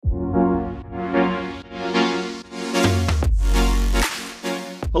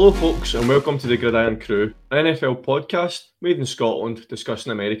Hello folks and welcome to the Irn-Cru, an NFL podcast made in Scotland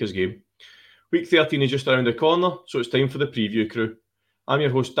discussing America's game. Week 13 is just around the corner, so it's time for the Preview Cru. I'm your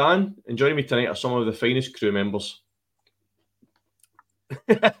host Dan, and joining me tonight are some of the finest crew members.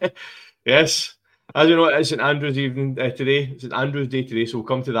 Yes, as you know, it's St Andrew's evening today. It's St Andrew's Day today, so we'll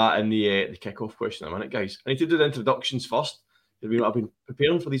come to that in the kick-off question in a minute, guys. I need to do the introductions first. I've been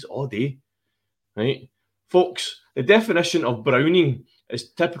preparing for these all day, right? Folks, the definition of browning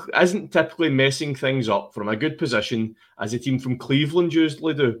isn't typically messing things up from a good position, as the team from Cleveland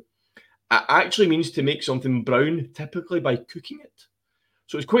usually do. It actually means to make something brown, typically by cooking it.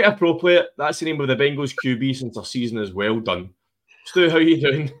 So it's quite appropriate. That's the name of the Bengals QB since our season is well done. Stu, how are you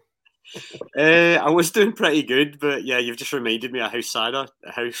doing? I was doing pretty good, but yeah, you've just reminded me of how sad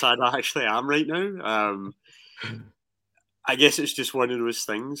I actually am right now. I guess it's just one of those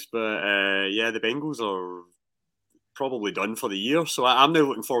things, but yeah, the Bengals are probably done for the year, so I'm now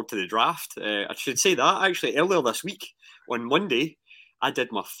looking forward to the draft. I should say that actually earlier this week on Monday, I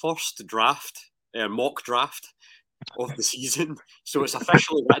did my first mock draft of the season, so it's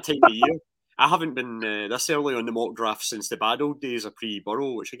officially that time of year. I haven't been this early on the mock draft since the bad old days of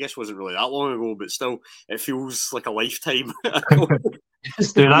pre-Burrow, which I guess wasn't really that long ago, but still, it feels like a lifetime ago.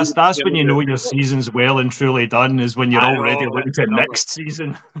 Dude, that's when you know your season's well and truly done, is when you're already looking to next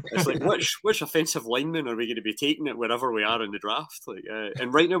season. It's like, which offensive lineman are we going to be taking it wherever we are in the draft?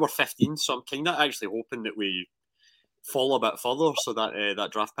 And right now we're 15, so I'm kind of actually hoping that we fall a bit further so that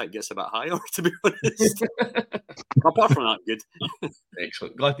that draft pick gets a bit higher, to be honest. Apart from that, good.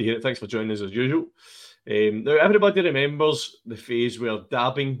 Excellent. Glad to hear it. Thanks for joining us as usual. Now, everybody remembers the phase where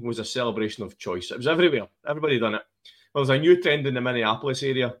dabbing was a celebration of choice. It was everywhere. Everybody done it. Well, there's a new trend in the Minneapolis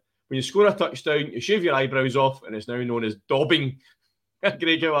area. When you score a touchdown, you shave your eyebrows off, and it's now known as dobbing.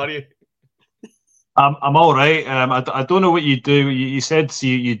 Greg, how are you? I'm all right. I don't know what you do. You said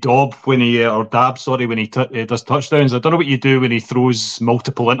you dob when he or dab, sorry, when he does touchdowns. I don't know what you do when he throws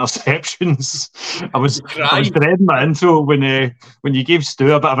multiple interceptions. I was dreading that intro when you gave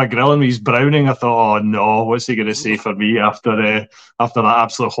Stu a bit of a grilling when he's browning. I thought, oh no, what's he going to say for me after that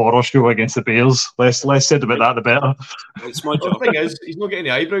absolute horror show against the Bears? Less said about that, the better. It's my job. The thing is, he's not getting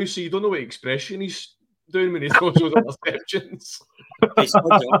the eyebrows, so you don't know what expression he's doing when he throws those interceptions. It's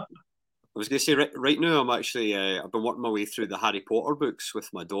my job. I was going to say, right now, I'm actually, I've been working my way through the Harry Potter books with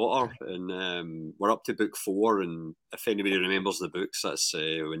my daughter, and we're up to book 4, and if anybody remembers the books, that's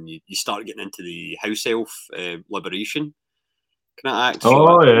when you start getting into the house elf liberation kind of act.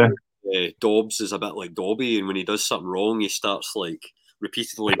 Oh, yeah. Dobbs is a bit like Dobby, and when he does something wrong, he starts like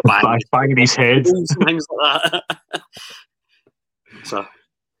repeatedly banging his head. And things like that. So, a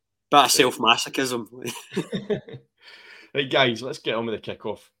bit of self-masochism. Right, guys, let's get on with the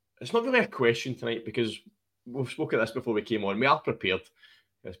kick-off. It's not really a question tonight because we've spoken of this before we came on. We are prepared.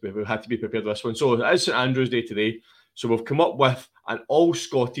 Yes, we had to be prepared for this one. So it is St Andrew's Day today. So we've come up with an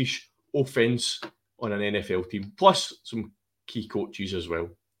all-Scottish offence on an NFL team, plus some key coaches as well.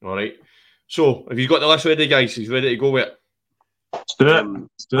 All right. So have you got the list ready, guys? He's ready to go with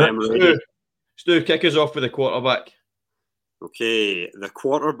it. Stu, kick us off with the quarterback. Okay, the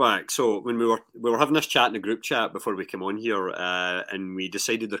quarterback. So when we were having this chat in the group chat before we came on here, and we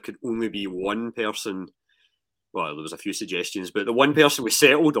decided there could only be one person. Well, there was a few suggestions, but the one person we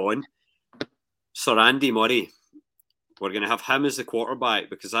settled on, Sir Andy Murray. We're going to have him as the quarterback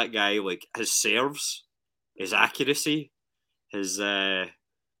because that guy, like his serves, his accuracy, his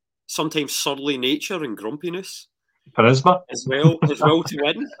sometimes surly nature and grumpiness. Charisma as well to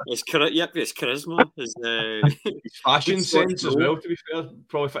win. His charisma, his fashion sense as well. To be fair,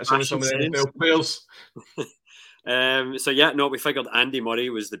 probably fits in some of the NFL players. We figured Andy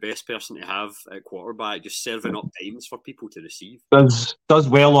Murray was the best person to have at quarterback, just serving up times for people to receive. Does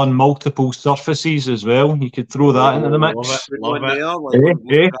well on multiple surfaces as well. You could throw that into the mix. Love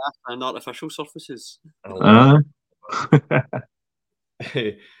it. And artificial surfaces.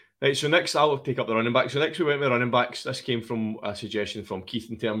 Right, so next I'll take up the running back. So next we went with running backs. This came from a suggestion from Keith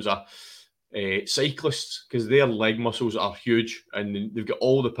in terms of cyclists, because their leg muscles are huge and they've got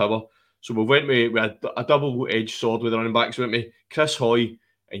all the power. So we went with a double-edged sword with the running backs. We went with Chris Hoy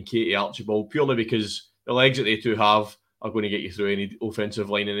and Katie Archibald, purely because the legs that they two have are going to get you through any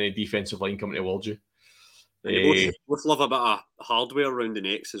offensive line and any defensive line coming towards you. Both love a bit of hardware around the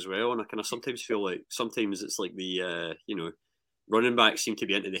necks as well, and I kind of sometimes feel like it's like the running backs seem to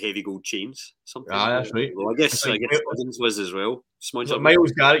be into the heavy gold chains. That's right. Well, I guess Cousins was as well. So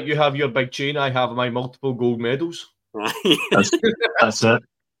Miles Garrett, you have your big chain. I have my multiple gold medals. That's it.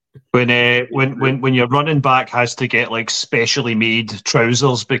 When your running back has to get like specially made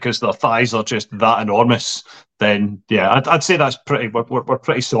trousers because their thighs are just that enormous, then yeah, I'd say that's pretty. We're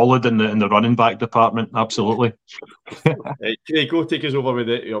pretty solid in the running back department. Absolutely. Okay, go take us over with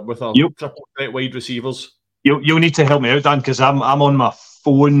our triple threat wide receivers. You'll need to help me out, Dan, because I'm on my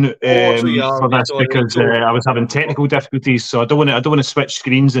phone for this because I was having technical difficulties, so I don't want to switch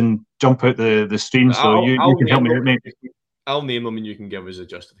screens and jump out the stream. So you can help me out, mate. I'll name them and you can give us a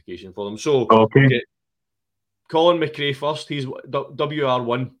justification for them. So, okay. Colin McRae first. He's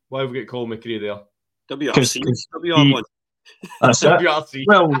WR1. Why have we got Colin McRae there? WRC. WR1. That's it.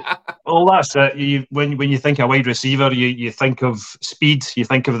 Well, that's it. When you think of wide receiver, you think of speed. You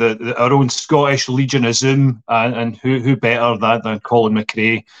think of our own Scottish Legion of Zoom, and who better than Colin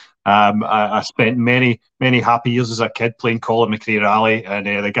McRae? I spent many happy years as a kid playing Colin McRae Rally, and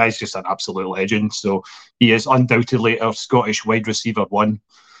the guy's just an absolute legend. So he is undoubtedly our Scottish wide receiver one.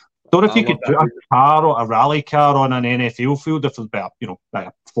 Don't know if you could put a car or a rally car on an NFL field if there's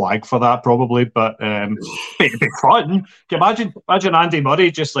a flag for that probably, but it'd be fun. Can you imagine Andy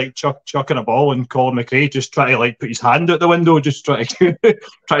Murray just like chucking a ball and Colin McRae just try to like put his hand out the window, just try to do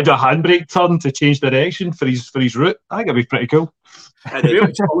a handbrake turn to change direction for his route. I think it'd be pretty cool. If you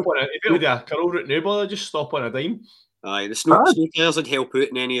do a curl route now, brother, just stop on a dime. Aye, the snow players would help out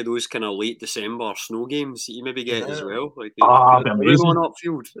in any of those kind of late December snow games that you maybe get as well. Like on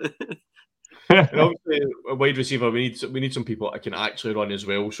upfield. And obviously, a wide receiver, we need some people that can actually run as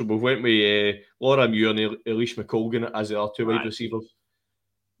well. So we went with Laura Muir and Eilish McColgan as our two wide receivers.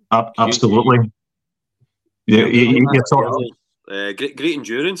 Absolutely. Great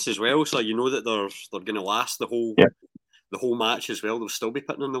endurance as well. So you know that they're going to last the whole match as well. They'll still be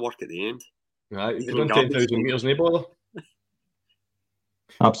putting in the work at the end. Right, you can run 10,000 metres, no bother.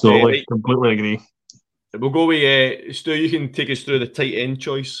 Absolutely, completely agree. We'll go with Stu. You can take us through the tight end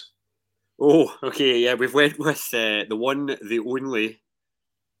choice. Oh, okay, yeah, we've went with the one, the only,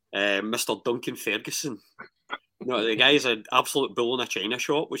 Mr. Duncan Ferguson. No, the guy's an absolute bull in a china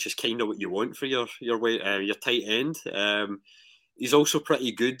shop, which is kind of what you want for your tight end. He's also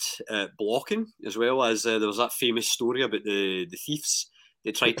pretty good at blocking, as well as there was that famous story about the thieves.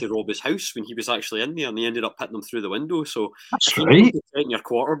 They tried to rob his house when he was actually in there, and they ended up hitting him through the window. So that's right. Your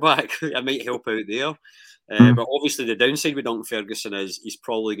quarterback, it might help out there. But obviously, the downside with Duncan Ferguson is he's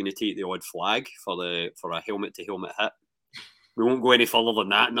probably going to take the odd flag for a helmet to helmet hit. We won't go any further than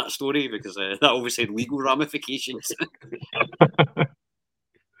that in that story because that obviously had legal ramifications.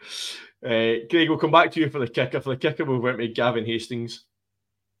 Craig, we'll come back to you for the kicker. For the kicker, we went with Gavin Hastings.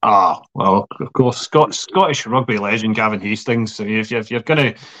 Well, of course, Scottish rugby legend Gavin Hastings. If you're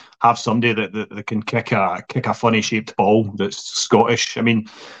going to have somebody that can kick a funny shaped ball that's Scottish, I mean,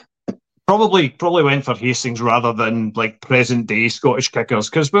 probably went for Hastings rather than like present day Scottish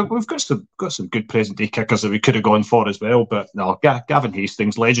kickers because we've got some good present day kickers that we could have gone for as well. But no, Gavin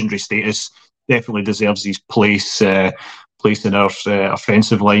Hastings, legendary status, definitely deserves his place in our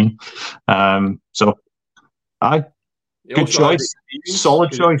offensive line. So, aye. Good choice.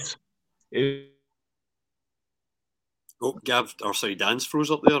 Solid choice. Dan's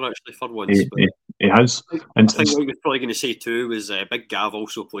froze up there actually for once. He has. I think what he was probably going to say too was Big Gav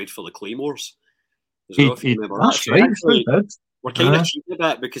also played for the Claymores. As well, if you remember that's right. Actually, we're kind of cheating a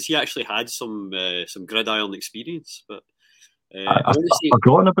bit because he actually had some gridiron experience. But I've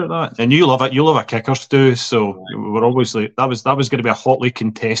forgotten about that. And you love it. You love a kicker, Stu. So we're obviously that was going to be a hotly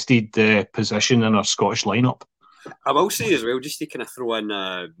contested position in our Scottish lineup. I will say as well, just to kind of throw in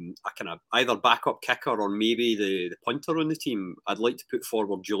a kind of either backup kicker or maybe the punter on the team, I'd like to put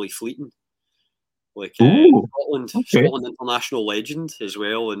forward Julie Fleeton. Like Scotland international legend as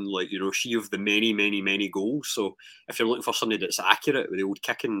well, and like she of the many goals. So if you're looking for somebody that's accurate with the old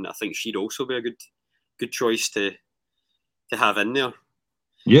kicking, I think she'd also be a good choice to have in there.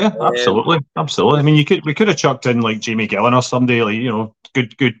 Yeah, absolutely. I mean, we could have chucked in like Jamie Gillan or somebody like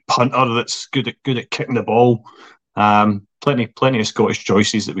good punter that's good at kicking the ball. Plenty of Scottish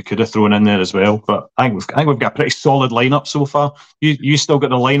choices that we could have thrown in there as well. But I think we've got a pretty solid lineup so far. You still got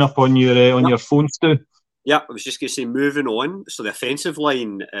the lineup on your phone, Stu? Yeah, I was just going to say moving on. So the offensive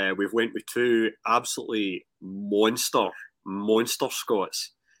line, we've went with two absolutely monster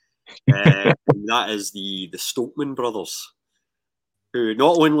Scots. And that is the Stokeman brothers, who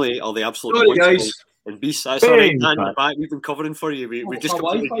not only are they absolutely guys and beasts. That's all right, Dan, you're back. We've been covering for you. We've just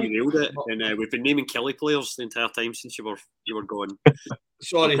completely derailed it, and we've been naming Kelly players the entire time since you were gone.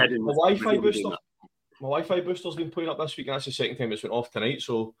 Sorry, my Wi-Fi booster's been playing up this week, and that's the second time it's went off tonight.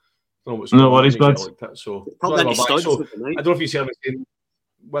 So I don't know what's going on. Worries, bud. Like that, so I don't know if you see anything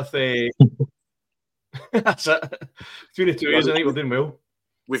with that's it. Between the two of us, I think we're doing well.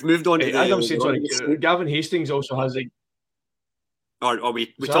 We've moved on to As I'm saying, sorry, Gavin Hastings also has a.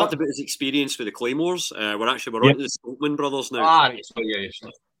 We talked about his experience with the Claymores. We're on to the Stoltman brothers now.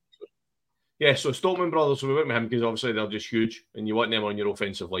 So Stoltman brothers, we went with him because obviously they're just huge, and you want them on your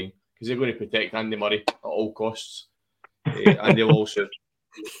offensive line because they're going to protect Andy Murray at all costs, and they'll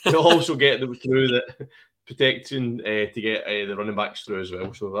also get them through the protecting to get the running backs through as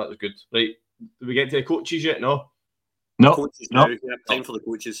well. So that was good. Right, did we get to the coaches yet? No. Coaches now. Yeah, time for the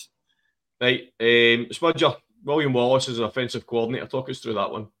coaches. Right, Smudger. William Wallace is an offensive coordinator. Talk us through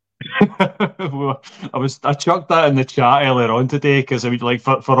that one. Well, I chucked that in the chat earlier on today because I mean, like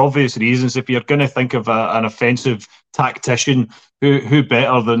for obvious reasons, if you're going to think of an offensive tactician, who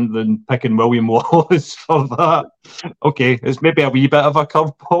better than picking William Wallace for that? Okay, it's maybe a wee bit of a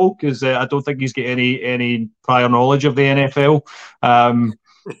curveball because I don't think he's got any prior knowledge of the NFL.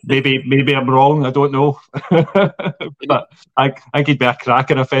 Maybe I'm wrong. I don't know, but I think he'd be a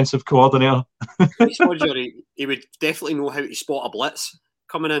cracking offensive coordinator. He would definitely know how to spot a blitz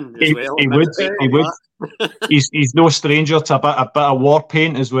coming in as well. He would. He's no stranger to a bit of war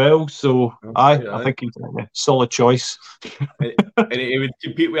paint as well. So I think he's a solid choice. And he would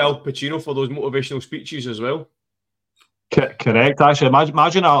compete with Al Pacino for those motivational speeches as well. Correct. Actually,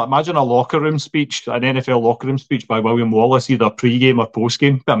 imagine a locker room speech, an NFL locker room speech by William Wallace, either pre-game or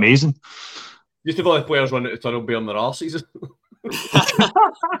post-game. Be amazing. Just if all the players run out the tunnel bearing their arses.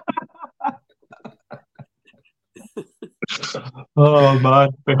 Oh man,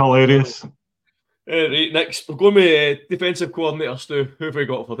 be hilarious. Right, next we're going with defensive coordinator. Stu, who have we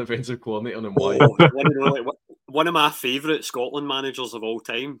got for defensive coordinator and why? One of my favourite Scotland managers of all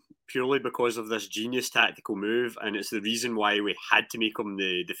time, purely because of this genius tactical move, and it's the reason why we had to make him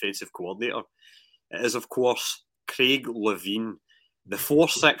the defensive coordinator. It is, of course, Craig Levein, the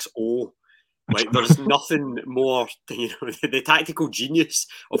 4-6-0. Like, there's nothing more, the tactical genius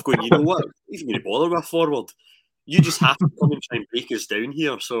of going, you know what, even going to bother with forward. You just have to come and try and break us down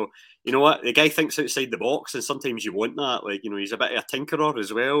here. So, you know what? The guy thinks outside the box, and sometimes you want that. Like, he's a bit of a tinkerer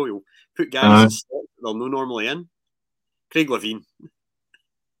as well. He'll put guys in stock that they're no normally in. Craig Levein.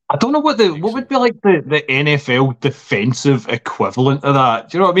 I don't know what would be like the NFL defensive equivalent of that.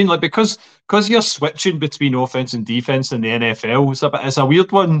 Do you know what I mean? Like because you're switching between offense and defense in the NFL, it's a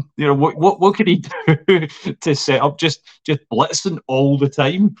weird one. What could he do to set up just blitzing all the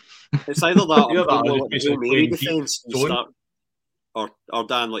time? It's either that or the Hail Mary defense. Or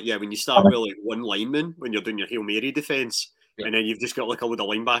Dan, when you start with like one lineman when you're doing your Hail Mary defense. Yeah. And then you've just got like a load of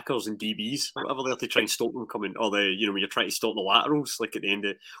linebackers and DBs, whatever there to try and stop them coming, or when you're trying to stop the laterals, like at the end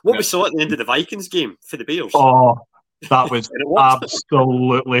of what we saw at the end of the Vikings game for the Bears. Oh, that was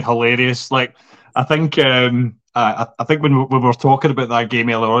absolutely hilarious. Like I think when we were talking about that game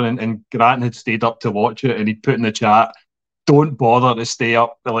earlier on, and Grant had stayed up to watch it, and he'd put in the chat, "Don't bother to stay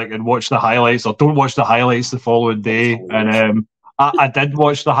up and watch the highlights, or don't watch the highlights the following day." And I did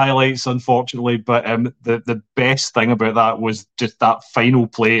watch the highlights, unfortunately, but the best thing about that was just that final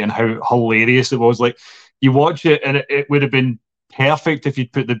play and how hilarious it was. Like, you watch it, and it would have been perfect if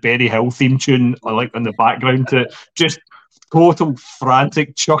you'd put the Benny Hill theme tune in the background to just total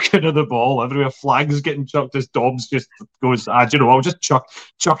frantic chucking of the ball everywhere. Flags getting chucked as Dobbs just goes, I'll just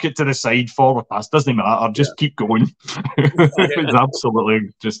chuck it to the side, forward pass, doesn't matter, just keep going. It's absolutely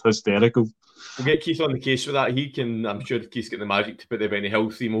just hysterical. We'll get Keith on the case for that. I'm sure Keith's got the magic to put the Benny Hill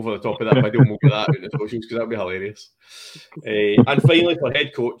theme over the top of that video, and we'll get that out in the socials because that'll be hilarious. And finally, for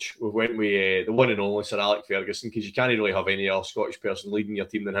head coach, we went with the one and only Sir Alex Ferguson, because you can't really have any other Scottish person leading your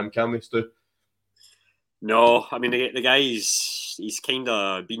team than him, can we, Stu? No, I mean, the guy's he's kind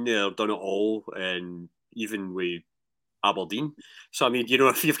of been there, done it all, and even with Aberdeen. So, I mean,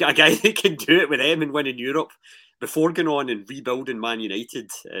 if you've got a guy that can do it with them and win in Europe before going on and rebuilding Man United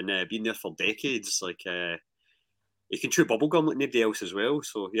and being there for decades, he can chew bubblegum like nobody else as well.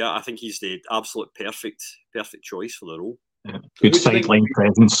 So, yeah, I think he's the absolute perfect choice for the role. Yeah. Good sideline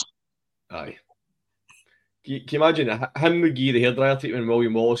presence. Aye. Can you imagine him, McGee, the hairdryer treatment, and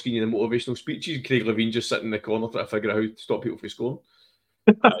William Wallace giving you the motivational speeches, and Craig Levein just sitting in the corner trying to figure out how to stop people from scoring?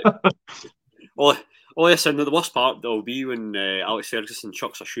 Well, listen, the worst part will be when Alex Ferguson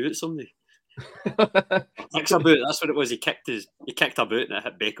chucks a shoe at somebody. Kicks a boot. That's what it was. He kicked a boot and it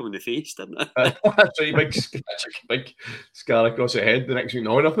hit Beckham in the face, didn't it? That's right. Big scar across the head. The next week,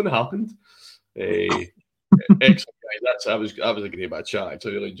 nothing happened. Excellent, guys. That was a great bad chat. I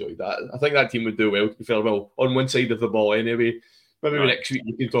really enjoyed that. I think that team would do well, to be fair. Well, on one side of the ball anyway. Maybe next week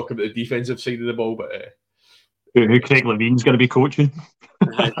you can talk about the defensive side of the ball, but who Craig Levein's going to be coaching?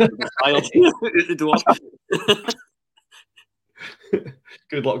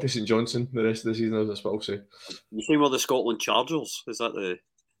 Good luck to St Johnson the rest of the season, as I will say. You think we're the Scotland Chargers? Is that the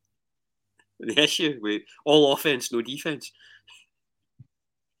the issue with all offense, no defense.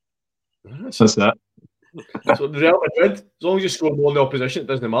 That's that. So Real Madrid, as long as you score more than the opposition, it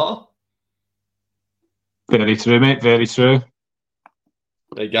doesn't matter. Very true, mate. Very true.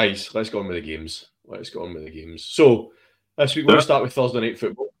 Right, guys, let's go on with the games. So, this week we're going to start with Thursday Night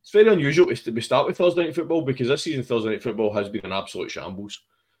Football. It's very unusual we start with Thursday Night Football because this season Thursday Night Football has been an absolute shambles.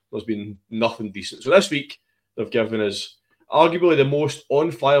 There's been nothing decent. So this week, they've given us arguably the most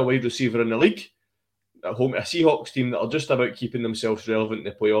on-fire wide receiver in the league, at home to a Seahawks team that are just about keeping themselves relevant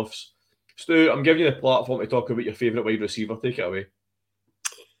in the playoffs. Stu, I'm giving you the platform to talk about your favourite wide receiver. Take it away.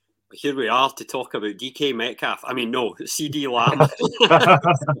 Here we are to talk about DK Metcalf. I mean, no, CD Lamb. I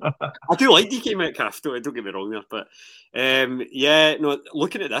do like DK Metcalf, don't get me wrong there. But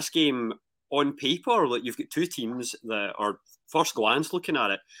looking at this game on paper, like you've got two teams that are, first glance looking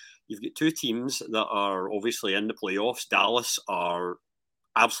at it, you've got two teams that are obviously in the playoffs. Dallas are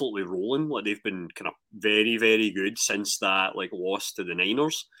absolutely rolling. Like they've been kind of very, very good since that like loss to the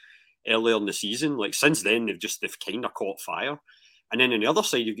Niners earlier in the season. Like since then, they've kind of caught fire. And then on the other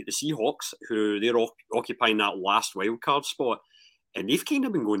side, you've got the Seahawks, who they're occupying that last wildcard spot. And they've kind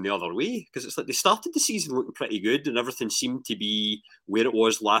of been going the other way because it's like they started the season looking pretty good and everything seemed to be where it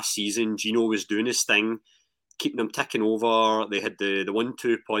was last season. Gino was doing his thing, keeping them ticking over. They had the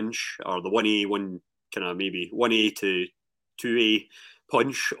 1-2 punch, or the 1A to 2A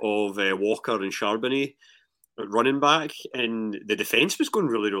punch of Walker and Charbonnet running back. And the defence was going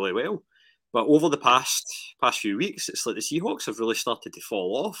really, really well. But over the past few weeks, it's like the Seahawks have really started to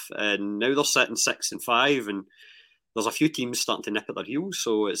fall off, and now they're sitting 6-5, and there's a few teams starting to nip at their heels.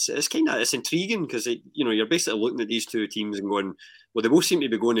 So it's intriguing because you're basically looking at these two teams and going, well, they both seem to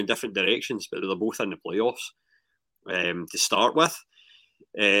be going in different directions, but they're both in the playoffs to start with.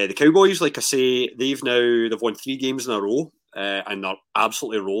 The Cowboys, like I say, they've won 3 games in a row, and they're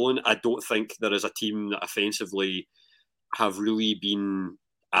absolutely rolling. I don't think there is a team that offensively have really been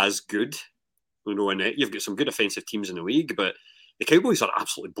as good. And you've got some good offensive teams in the league, but the Cowboys are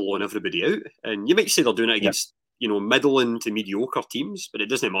absolutely blowing everybody out. And you might say they're doing it against middling to mediocre teams, but it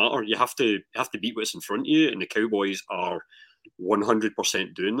doesn't matter. You have to beat what's in front of you, and the Cowboys are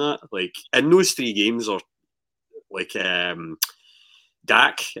 100% doing that. Like in those 3 games, or like Dak,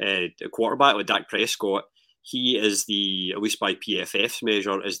 the quarterback, like Dak Prescott, he is at least by PFF's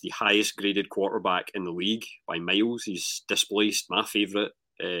measure, is the highest graded quarterback in the league by miles. He's displaced my favourite,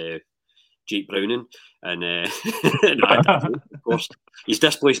 Jake Browning, and of course he's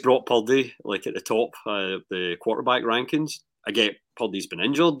displaced Brock Purdy, like at the top of the quarterback rankings. I get Purdy's been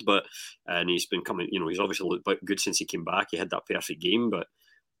injured, and he's been coming. He's obviously looked good since he came back. He had that perfect game, but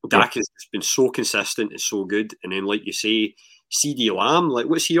Dak has been so consistent and so good. And then, like you say, CD Lamb, like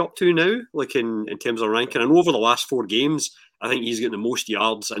what's he up to now? Like in terms of ranking, and over the last 4 games, I think he's getting the most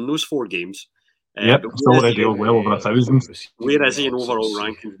yards in those 4 games. It's already well over 1,000. Where is he in overall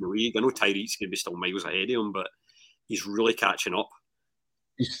rankings in the league? I know Tyreek's going to be still miles ahead of him, but he's really catching up.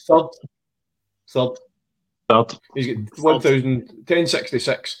 He's third. He's got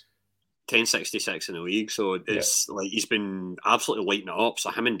 1066. 1066 in the league, so it's like he's been absolutely lighting it up.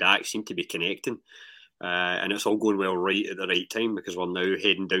 So him and Dak seem to be connecting, and it's all going well right at the right time because we're now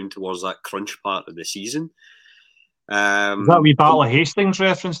heading down towards that crunch part of the season. Is that a wee Battle of Hastings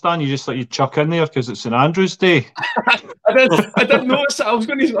reference, Dan? You just let you chuck in there because it's St Andrew's Day. I did notice that. I was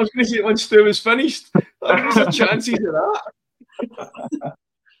going to say it when Stu was finished. There's a chances of that.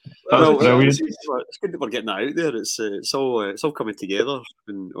 It's good that we're getting that out there. It's all coming together.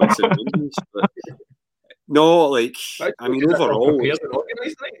 Overall.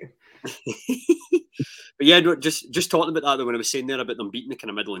 But yeah, just talking about that though, when I was saying there about them beating the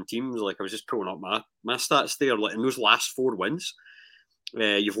kind of middling teams, like I was just pulling up my stats there. Like in those last 4 wins,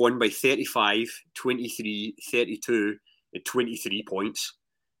 you've won by 35, 23, 32, and 23 points.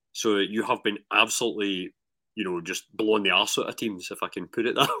 So you have been absolutely, just blowing the arse out of teams, if I can put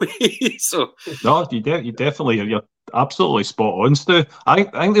it that way. So no, you're absolutely spot on, Stu. I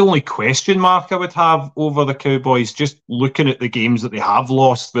think the only question mark I would have over the Cowboys, just looking at the games that they have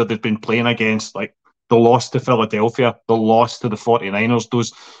lost, where they've been playing against, like the loss to Philadelphia, the loss to the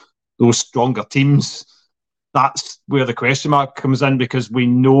 49ers, those stronger teams. That's where the question mark comes in, because we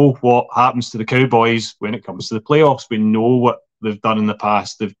know what happens to the Cowboys when it comes to the playoffs. We know what they've done in the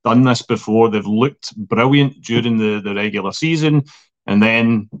past. They've done this before. They've looked brilliant during the regular season, and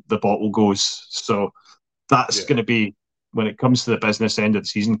then the bottle goes. So that's going to be, when it comes to the business end of the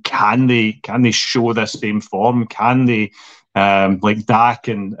season, can they show this same form? Can they, like Dak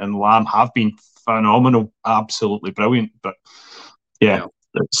and Lamb have been phenomenal, absolutely brilliant. But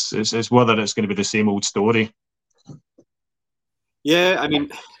it's whether it's going to be the same old story. Yeah, I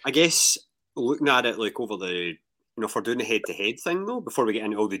mean, I guess looking at it like over the, if we're doing the head-to-head thing though, before we get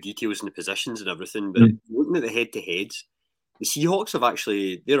into all the details and the positions and everything, but looking at the head-to-heads, the Seahawks have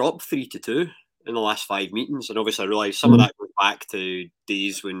they're up 3-2 in the last 5 meetings, and obviously I realise some of that goes back to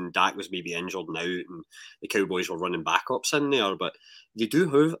days when Dak was maybe injured and out, and the Cowboys were running backups in there, but they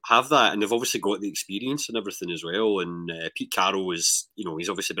do have that, and they've obviously got the experience and everything as well. And Pete Carroll is, he's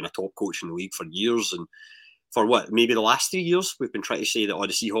obviously been a top coach in the league for years, and for maybe the last 3 years, we've been trying to say that the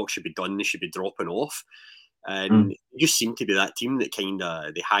Seahawks should be done, they should be dropping off. And they just seem to be that team that kind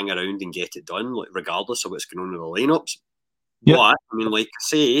of they hang around and get it done, like regardless of what's going on in the lineups. But I mean, like I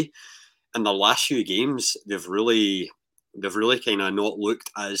say, in the last few games, they've really kind of not looked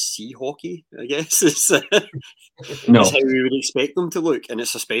as Seahawky, I guess. It's how we would expect them to look, and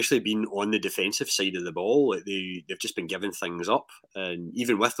it's especially been on the defensive side of the ball. Like they've just been giving things up, and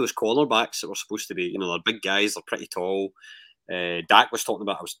even with those cornerbacks that were supposed to be, they're big guys, they're pretty tall. Dak was talking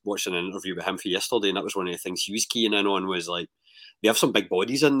about, I was watching an interview with him for yesterday, and that was one of the things he was keying in on, was like, they have some big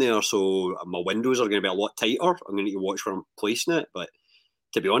bodies in there, so my windows are going to be a lot tighter. I'm going to need to watch where I'm placing it. But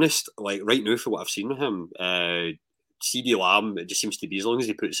to be honest, like right now, for what I've seen of him, CD Lamb, it just seems to be, as long as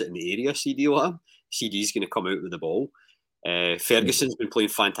he puts it in the area, CD Lamb, CD's going to come out with the ball. Ferguson's been playing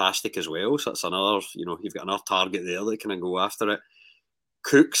fantastic as well, so that's another, you've got another target there that can go after it.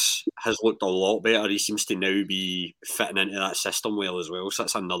 Cooks has looked a lot better. He seems to now be fitting into that system well as well. So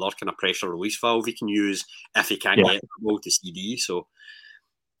that's another kind of pressure release valve he can use if he can't get the ball to CD. So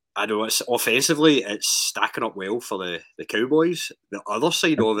I know offensively it's stacking up well for the Cowboys. The other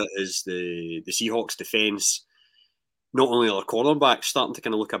side of it is the Seahawks defence. Not only are their cornerbacks starting to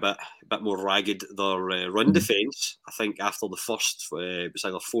kind of look a bit more ragged, their run defence, I think after the first, it was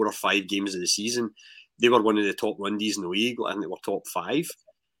either 4 or 5 games of the season, they were one of the top rundies in the league, and they were top 5.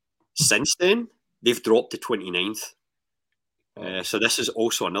 Since then, they've dropped to 29th. So this is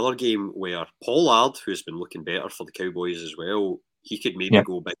also another game where Pollard, who's been looking better for the Cowboys as well, he could maybe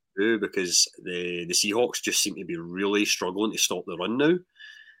go big too, because the Seahawks just seem to be really struggling to stop the run now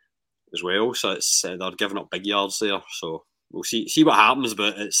as well. So it's they're giving up big yards there. So we'll see what happens,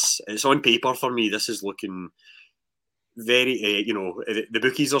 but it's on paper for me. This is looking very, the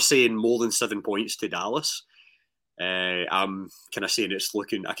bookies are saying more than 7 points to Dallas. I'm kind of saying it's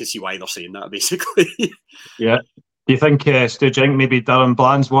looking, I can see why they're saying that, basically. Yeah. Do you think, Stu, maybe Darren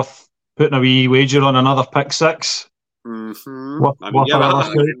Bland's worth putting a wee wager on another pick 6? Mm-hmm. I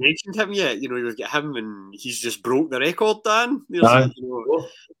haven't mentioned him yet. We've got him, and he's just broke the record, Dan.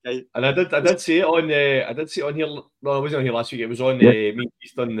 And I did say it on here. No, I wasn't on here last week. It was on me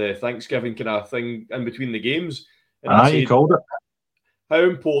on the Thanksgiving kind of thing in between the games. And I said, you called it. How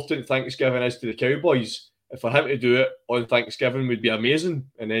important Thanksgiving is to the Cowboys. For him to do it on Thanksgiving would be amazing.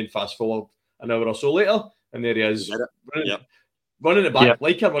 And then fast forward an hour or so later, and there he is, running it back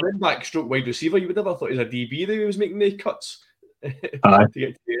like a running back stroke wide receiver. You would never thought he was a DB that he was making the cuts.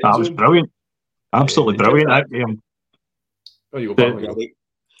 That was brilliant. Absolutely brilliant. Oh, you go back.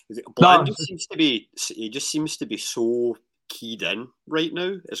 Bland just seems to be so keyed in right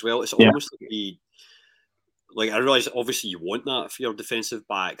now as well. It's almost like I realise obviously you want that for your defensive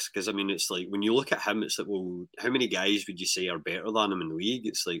backs, because I mean it's like when you look at him, it's like, well, how many guys would you say are better than him in the league?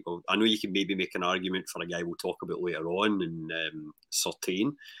 It's like, well, I know you can maybe make an argument for a guy we'll talk about later on in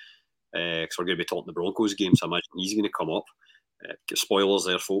Surtain, because we're going to be talking the Broncos game, so I imagine he's going to come up. Spoilers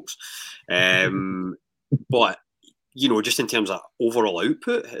there, folks. But just in terms of overall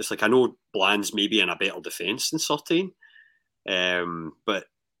output, it's like I know Bland's maybe in a better defence than Surtain, but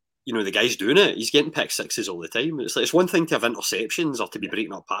the guy's doing it. He's getting pick 6s all the time. It's like, it's one thing to have interceptions or to be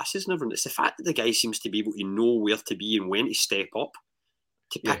breaking up passes and everything. It's the fact that the guy seems to be able to know where to be and when to step up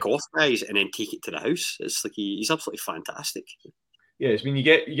to pick off guys and then take it to the house. It's like he's absolutely fantastic. Yes, I mean you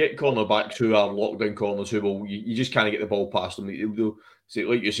get cornerbacks who are lockdown corners who will you just can't get the ball past them. They'll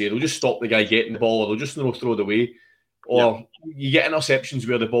like you say, they'll just stop the guy getting the ball, or they'll just throw it away. Or you get interceptions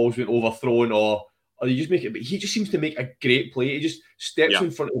where the ball's been overthrown, or you just make it. But he just seems to make a great play. He just steps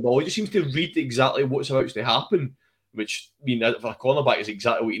in front of the ball. He just seems to read exactly what's about to happen, which for a cornerback is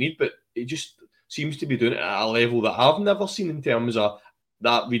exactly what you need. But it just seems to be doing it at a level that I've never seen in terms of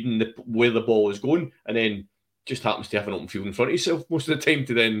that reading where the ball is going, and then just happens to have an open field in front of himself most of the time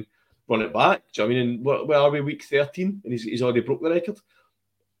to then run it back. Do you know what I mean? And where are we, week 13? And he's already broke the record.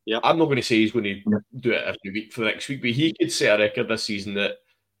 Yeah, I'm not going to say he's going to do it every week for the next week, but he could set a record this season that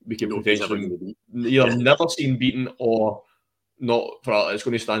we could potentially either never seen beaten or not. It's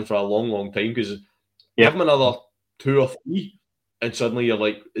going to stand for a long, long time, because give him another 2 or 3, and suddenly you're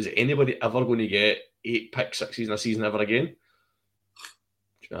like, is anybody ever going to get 8 pick 6s in a season ever again? Do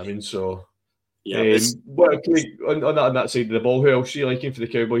you know what I mean? So, on that side of the ball, who else are you liking for the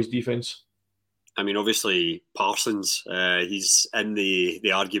Cowboys defense? I mean, obviously Parsons, he's in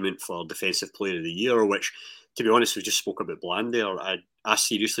the argument for Defensive Player of the Year, which, to be honest, we just spoke about Bland there. I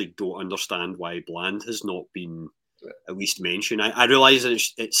seriously don't understand why Bland has not been at least mentioned. I realise that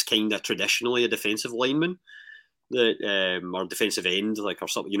it's kind of traditionally a defensive lineman, that or defensive end, like, or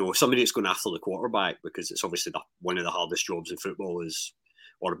something, somebody that's going after the quarterback, because it's obviously one of the hardest jobs in football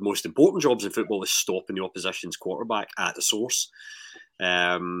or most important jobs in football is stopping the opposition's quarterback at the source.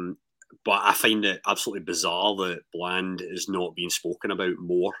 But I find it absolutely bizarre that Bland is not being spoken about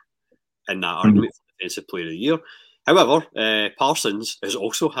more in that argument for Defensive Player of the Year. However, Parsons is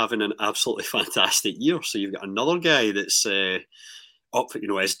also having an absolutely fantastic year. So you've got another guy that's up,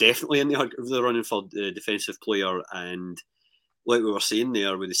 is definitely in the running for the Defensive Player. And like we were saying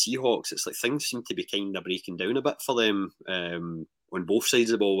there with the Seahawks, it's like things seem to be kind of breaking down a bit for them on both sides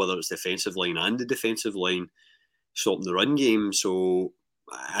of the ball, whether it's the offensive line and the defensive line, stopping the run game. So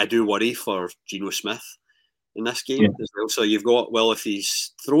I do worry for Geno Smith in this game as well. So you've got, if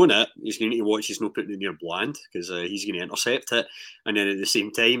he's throwing it, he's going to need to watch he's not putting it near Bland, because he's going to intercept it. And then at the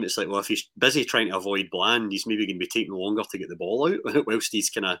same time, it's like, if he's busy trying to avoid Bland, he's maybe going to be taking longer to get the ball out whilst he's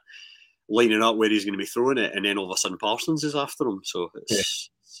kind of lining up where he's going to be throwing it. And then all of a sudden Parsons is after him. So it's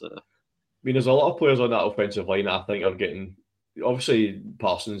I mean, there's a lot of players on that offensive line I think are getting, obviously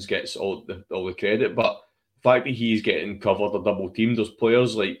Parsons gets all the credit, but the fact that he's getting covered or double teamed, there's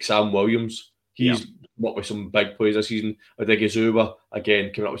players like Sam Williams, he's worked with some big plays this season. Odighizuwa,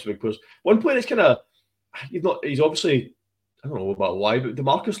 again, coming up with some big players. One player that's kind of, he's obviously, I don't know about why, but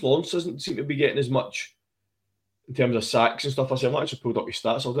DeMarcus Lawrence doesn't seem to be getting as much in terms of sacks and stuff. I've actually pulled up his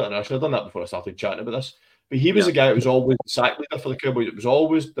stats. I should have done that before I started chatting about this. But he was a guy that was always the sack leader for the Cowboys. It was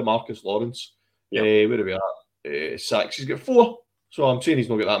always DeMarcus Lawrence. Where are we at? Sacks. He's got 4. So I'm saying he's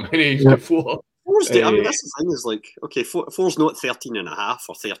not got that many. He's got 4. I mean, that's the thing, is like, okay, 4's not 13 and a half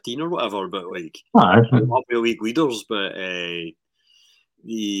or 13 or whatever, but like, up with league leaders, but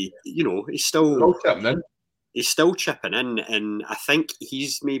he's still chipping in, and I think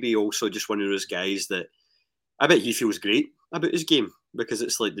he's maybe also just one of those guys that I bet he feels great about his game, because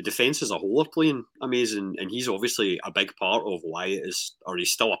it's like the defence as a whole are playing amazing, and he's obviously a big part of why it is, or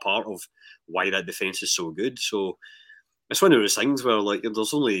he's still a part of why that defence is so good. So it's one of those things where, like,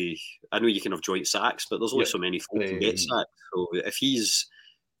 there's only, I know you can have joint sacks, but there's only so many folk can get sacked. So if he's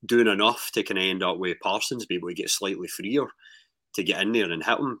doing enough to kind of end up with Parsons be able to get slightly freer to get in there and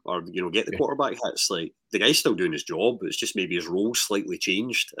hit him, or get the quarterback hits, like, the guy's still doing his job. It's just maybe his role's slightly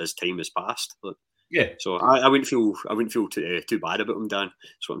changed as time has passed. But so I wouldn't feel too bad about him, Dan.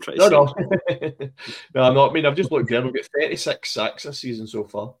 That's what I'm trying to say. No, I'm not. I mean, I've just looked there. We've got 36 sacks this season so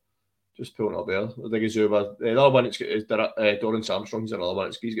far. Just pulling up there. Odighizuwa. The other one is Dorrance Armstrong. He's another one.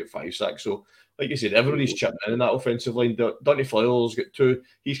 He's got 5 sacks. So, like you said, everybody's chipping in that offensive line. Dante Fowler's got 2.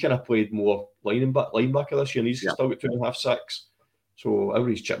 He's kind of played more linebacker this year, and he's still got 2.5 sacks. So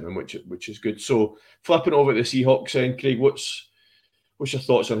everybody's chipping in, which is good. So flipping over to the Seahawks, then, Craig, what's your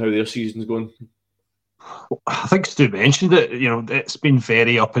thoughts on how their season's going? I think Stu mentioned it. It's been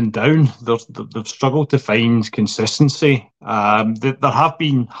very up and down. They've struggled to find consistency. There have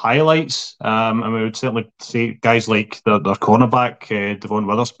been highlights, and we would certainly say guys like their cornerback, Devon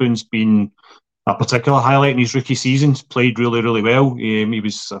Witherspoon's been a particular highlight in his rookie season. He's played really, really well. He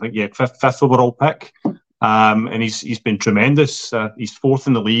was, I think, fifth overall pick, and he's been tremendous. He's 4th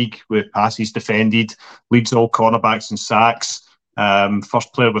in the league with passes defended, leads all cornerbacks in sacks.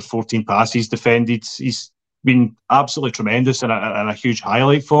 First player with 14 passes defended. He's been absolutely tremendous and a huge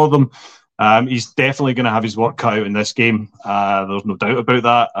highlight for them. He's definitely going to have his work cut out in this game. There's no doubt about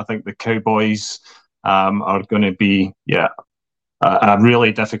that. I think the Cowboys are going to be a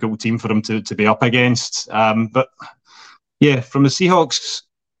really difficult team for him to be up against. But from the Seahawks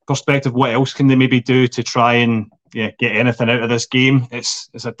perspective, what else can they maybe do to try and get anything out of this game? It's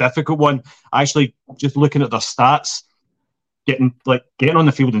a difficult one. Actually, just looking at their stats, getting on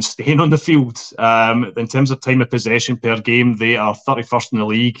the field and staying on the field. In terms of time of possession per game, they are 31st in the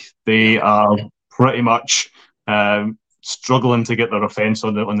league. They are pretty much struggling to get their offence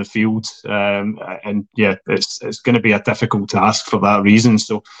on the field, it's going to be a difficult task for that reason.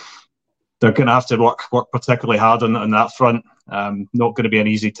 So they're going to have to work particularly hard on that front. Not going to be an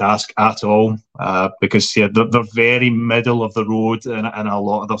easy task at all, because they're very middle of the road in a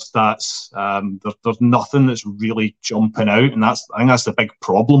lot of their stats. There's nothing that's really jumping out, and I think that's the big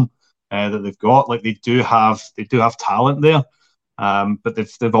problem that they've got. Like, they do have talent there, but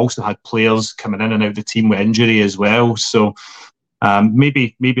they've also had players coming in and out of the team with injury as well. So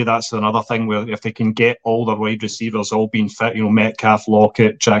maybe that's another thing where if they can get all their wide receivers all being fit, Metcalf,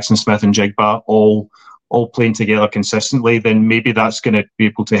 Lockett, Jackson Smith and Jigba all playing together consistently, then maybe that's going to be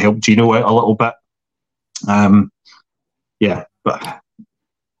able to help Geno out a little bit. Yeah, but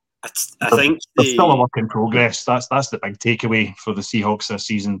I think there's still a work in progress. That's the big takeaway for the Seahawks this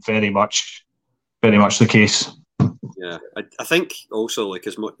season. Very much the case. Yeah, I think also like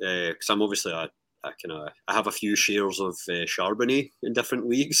because I'm obviously I have a few shares of Charbonnet in different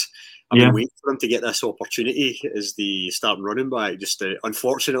leagues. I've been waiting for him to get this opportunity as the starting running back. Just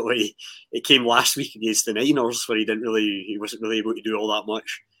unfortunately, it came last week against the Niners where he wasn't really able to do all that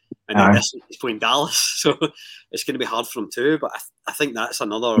much. And then this week he's playing Dallas, so it's going to be hard for him too. But I think that's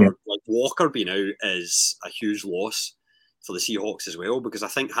another like Walker being out is a huge loss for the Seahawks as well, because I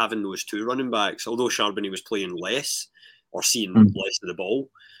think having those two running backs, although Charbonnet was playing less or seeing less of the ball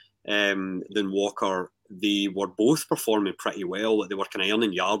than Walker, they were both performing pretty well. They were kind of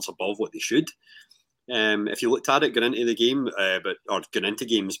earning yards above what they should. If you looked at it going into the game, or going into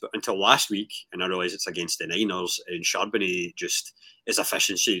games, but until last week, and I realise it's against the Niners, and Charbonnet just his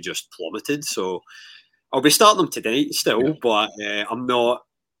efficiency just plummeted. So I'll be starting him tonight still, but I'm not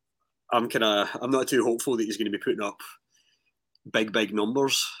too hopeful that he's going to be putting up big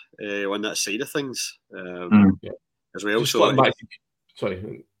numbers on that side of things as well. Just so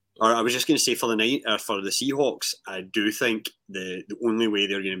sorry. Or I was just going to say for the Seahawks, I do think the only way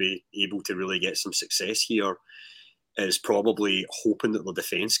they're going to be able to really get some success here is probably hoping that the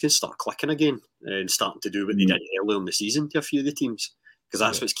defence can start clicking again and starting to do what they did early in the season to a few of the teams, because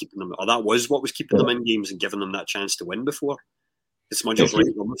that's what's keeping them, or that was what was keeping them in games and giving them that chance to win before. The Smudges right,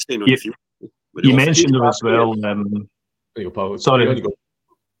 we're staying on the field. You mentioned them as well. Sorry.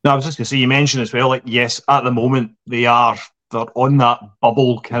 No, I was just going to say, you mentioned as well, like, yes, at the moment they're on that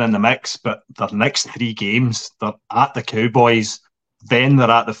bubble kind of in the mix, but their next 3 games, they're at the Cowboys, then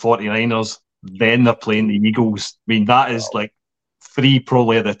they're at the 49ers, then they're playing the Eagles. I mean, that is like 3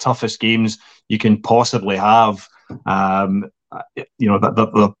 probably of the toughest games you can possibly have. From a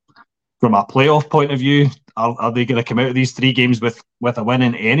playoff point of view, are they going to come out of these 3 games with a win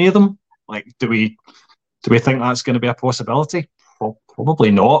in any of them? Like, do we think that's going to be a possibility? Well,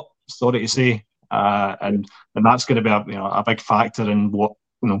 probably not. Sorry to say. And that's going to be a big factor in what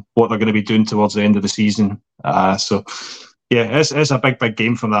they're going to be doing towards the end of the season. So yeah, it's a big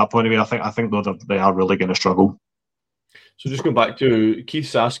game from that point of view. I think they are really going to struggle. So just going back to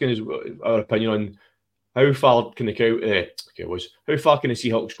Keith's asking our opinion on how far can the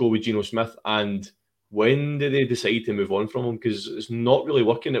Seahawks go with Geno Smith, and when do they decide to move on from him? Because it's not really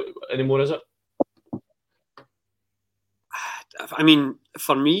working anymore, is it? I mean,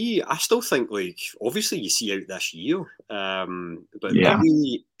 for me, I still think, like, obviously you see out this year, but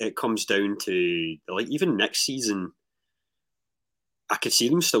maybe it comes down to, like, even next season, I could see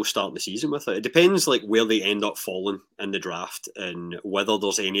them still starting the season with it. It depends, like, where they end up falling in the draft and whether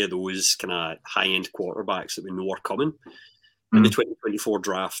there's any of those kind of high-end quarterbacks that we know are coming in the 2024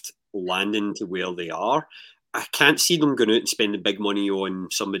 draft landing to where they are. I can't see them going out and spending big money on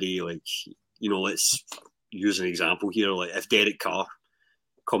somebody like, let's use an example here, like if Derek Carr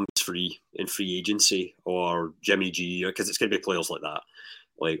comes free in free agency, or Jimmy G, because it's going to be players like that,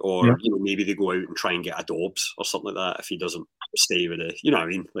 maybe they go out and try and get a Dobbs or something like that if he doesn't stay with it. You know what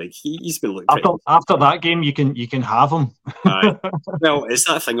I mean? Like he's been looking after that game, you can have him. Well, it's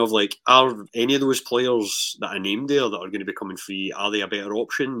that thing of like, are any of those players that I named there that are going to be coming free, are they a better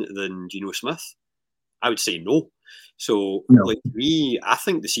option than Geno Smith? I would say no. So, like me, I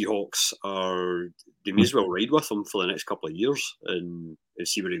think the Seahawks they may as well ride with him for the next couple of years and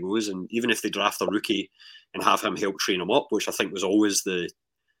see where he goes. And even if they draft a rookie and have him help train him up, which I think was always the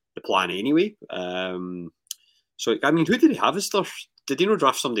plan anyway. So, I mean, who did he have as their? Did he not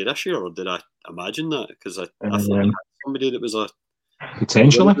draft somebody this year, or did I imagine that? Because I thought they had somebody that was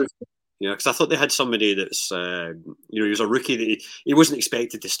potentially. Yeah, because I thought they had somebody that's, he was a rookie that he wasn't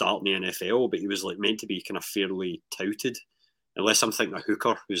expected to start in the NFL, but he was like meant to be kind of fairly touted, unless I'm thinking a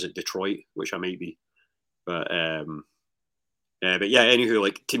hooker who's at Detroit, which I might be. But yeah, anywho,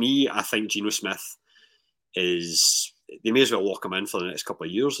 like to me, I think Geno Smith they may as well lock him in for the next couple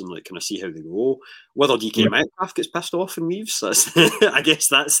of years and like kind of see how they go. Whether DK Metcalf gets pissed off and leaves, I guess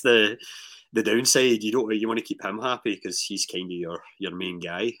that's the downside. You want to keep him happy because he's kind of your main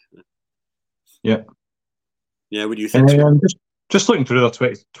guy. Yeah. Yeah, what do you think? Just looking through the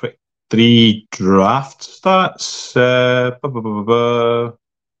 2023 draft stats.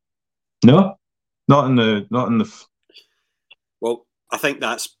 No, not in the. Well, I think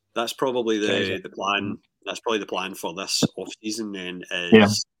that's probably the plan. That's probably the plan for this off season. Then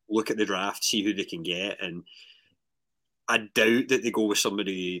is look at the draft, see who they can get, and I doubt that they go with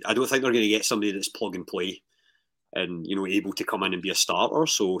somebody. I don't think they're going to get somebody that's plug and play. and able to come in and be a starter.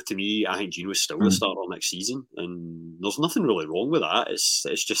 So to me, I think Gino's still the starter next season, and there's nothing really wrong with that.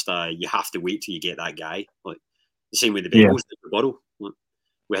 It's just you have to wait till you get that guy. Like the same way the Bengals did with Burrow. Like,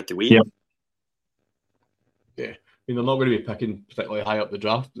 we had to wait. Yeah. I mean, they're not going to be picking particularly high up the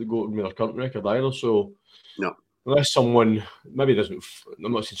draft to go with their current record either. So no. Unless someone maybe doesn't,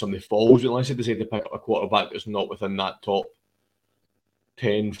 I'm not saying somebody falls, unless they decide to pick up a quarterback that's not within that top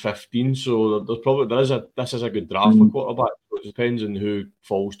 10, 15. So this is a good draft for quarterback. So it depends on who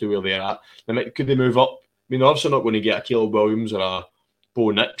falls to where they're at. Could they move up? I mean, they're obviously not going to get a Caleb Williams or a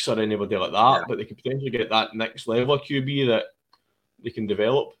Bo Nix or anybody like that, but they could potentially get that next level of QB that they can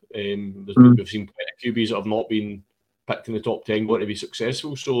develop. We've seen quite a QBs that have not been picked in the top 10 going to be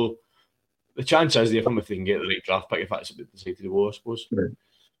successful. So the chance is there if they can get the right draft pick, if that's what they decide to do, I suppose.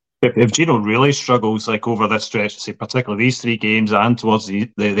 If Gino really struggles like over this stretch, say particularly these 3 games and towards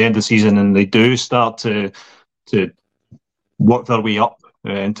the end of the season, and they do start to work their way up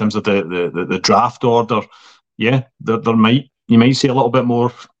in terms of the draft order, you might see a little bit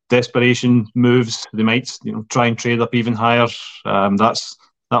more desperation moves. They might try and trade up even higher.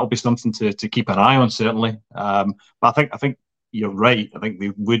 That'll be something to keep an eye on, certainly. But I think you're right. I think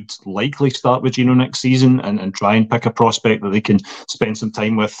they would likely start with Gino next season and try and pick a prospect that they can spend some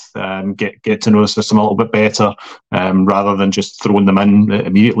time with, get to know the system a little bit better, rather than just throwing them in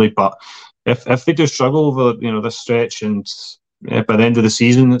immediately. But if they do struggle over this stretch, and by the end of the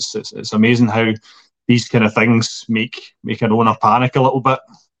season, it's amazing how these kind of things make an owner panic a little bit.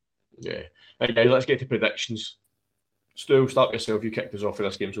 Yeah. Right, guys, let's get to predictions. Stu, start yourself. You kicked us off for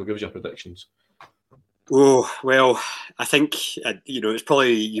this game, so give us your predictions. Oh, well, I think, it's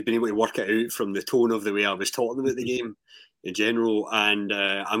probably you've been able to work it out from the tone of the way I was talking about the game in general. And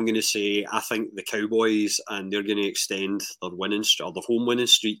I'm going to say I think the Cowboys, and they're going to extend their home winning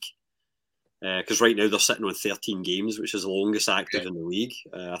streak. Because right now they're sitting on 13 games, which is the longest active in the league.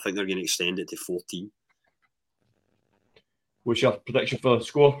 I think they're going to extend it to 14. What's your prediction for the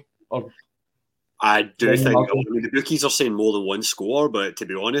score? I do think the bookies are saying more than one score, but to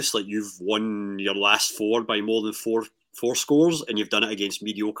be honest, like you've won your last 4 by more than four scores, and you've done it against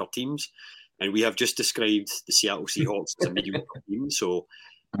mediocre teams. And we have just described the Seattle Seahawks as a mediocre team, so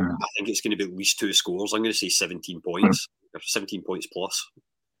I think it's going to be at least 2 scores. I'm going to say 17 points, or 17 points plus.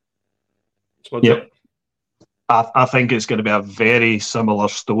 Yeah, I think it's going to be a very similar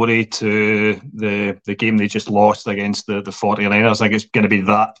story to the game they just lost against the 49ers. I think it's going to be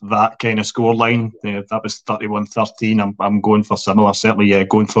that kind of scoreline. That was 31-13. I'm going for similar. Certainly,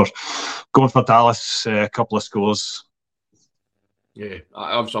 going for Dallas. A couple of scores. Yeah,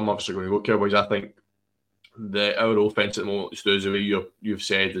 I'm obviously going to go Cowboys. I think our offense at the moment, Stu, the way you've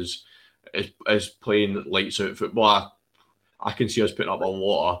said, is playing lights out football. I can see us putting up a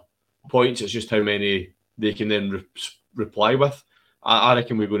lot of points. It's just how many they can then reply with. I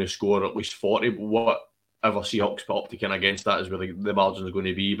reckon we're going to score at least 40. But whatever Seahawks put up to kind of against that is where the margins are going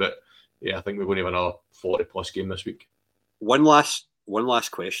to be. But yeah, I think we're going to have another 40+ game this week. One last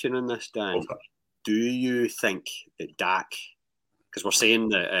question on this, Dan. Do you think that Dak, because we're saying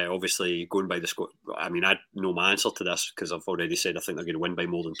that obviously going by the score, I mean, I know my answer to this because I've already said I think they're going to win by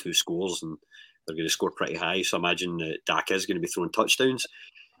more than 2 scores and they're going to score pretty high. So I imagine that Dak is going to be throwing touchdowns.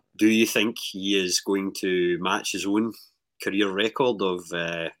 Do you think he is going to match his own career record of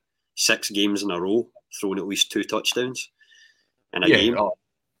 6 games in a row, throwing at least 2 touchdowns in a game?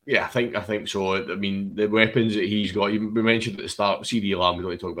 Yeah, I think so. I mean, the weapons that he's got, we mentioned at the start, CD Lamb, we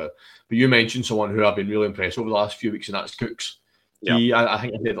don't need to talk about, but you mentioned someone who I've been really impressed over the last few weeks, and that's Cooks. Yeah. I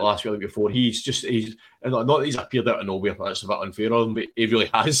think I said the last week before, he's not that he's appeared out of nowhere, that's a bit unfair on him, but he really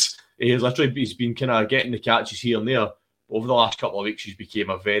has. He's been kind of getting the catches here and there. Over the last couple of weeks, he's became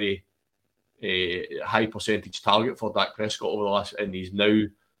a very high percentage target for Dak Prescott over the last, and he's now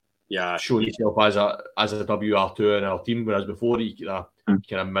showing himself as a WR2 in our team, whereas before he kind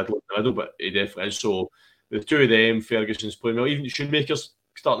of middle, but he definitely is. So the 2 of them, Ferguson's playing well. Even Shoemaker's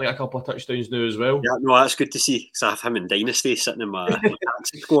starting to get a couple of touchdowns now as well. Yeah, no, that's good to see because I have him in Dynasty sitting in my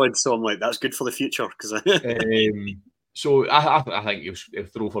squad, so I'm like, that's good for the future. So I think he'll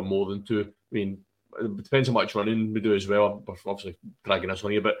throw for more than 2. I mean, it depends how much running we do as well. We're obviously dragging this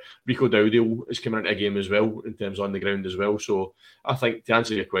on here, but Rico Dowdale is coming into a game as well in terms on the ground as well. So I think to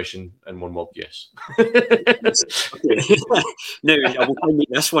answer your question in one word, yes. Now I will try and make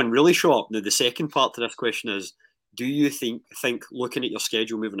this one really short. Now the second part to this question is: do you think looking at your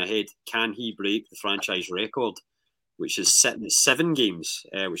schedule moving ahead, can he break the franchise record, which is sitting at 7 games,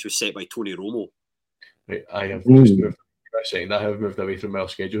 which was set by Tony Romo? Right, I have just moved. I have moved away from our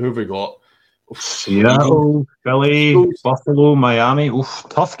schedule. Who have we got? Seattle, Philly, Buffalo, Miami.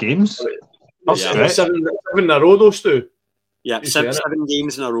 Tough games. Seven in a row, those two. Yeah, seven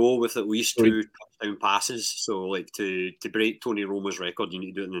games in a row with at least 2 touchdown passes. So, like, to break Tony Romo's record, you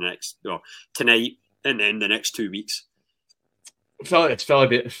need to do it in the next tonight and then the next 2 weeks. It's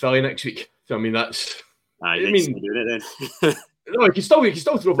Philly next week. So, I mean, that's. I mean, doing it then. No, you can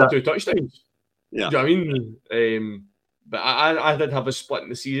still throw for 2 touchdowns. Yeah, do you know what I mean? But I did have a split in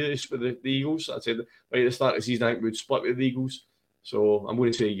the series with the Eagles. I said right at the start of the season, I think we'd split with the Eagles. So I'm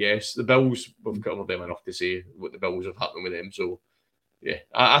going to say yes. The Bills, we've covered them enough to say what the Bills have happened with them. So yeah,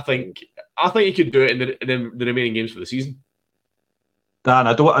 I think he could do it in the remaining games for the season. Dan,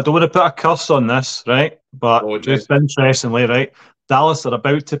 I don't want to put a curse on this, right? But just interestingly, right, Dallas are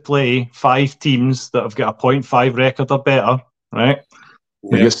about to play 5 teams that have got a 0.5 record or better, right?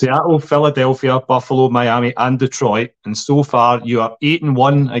 Yes. You've got Seattle, Philadelphia, Buffalo, Miami, and Detroit, and so far you are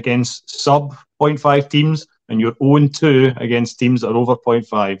 8-1 against sub 0.5 teams, and you're 0-2 against teams that are over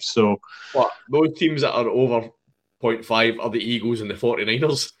 0.5. So, those teams that are over 0.5 are the Eagles and the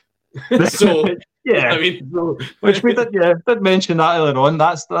 49ers. So, yeah, I mean, which we did mention that earlier on.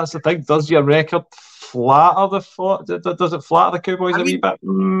 That's the thing. Does your record flatter does it flatter the Cowboys a wee bit?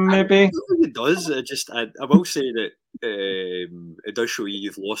 Maybe it does. I will say that it does show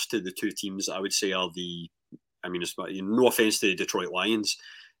you've lost to the 2 teams that I would say are it's no offense to the Detroit Lions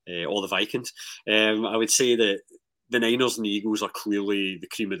or the Vikings. I would say that the Niners and the Eagles are clearly the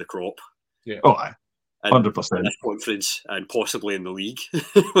cream of the crop. Yeah. Oh, 100%. In this conference and possibly in the league.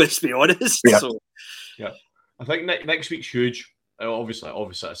 Let's be honest. Yeah. So, yeah, I think next week's huge. Obviously,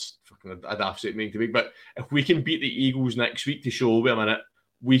 that's fucking a daft statement to make. But if we can beat the Eagles next week to show, wait a minute,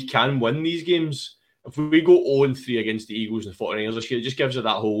 we can win these games. If we go 0-3 against the Eagles and the 49ers this year, it just gives us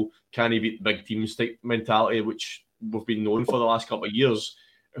that whole can he beat the big teams type mentality, which we've been known for the last couple of years.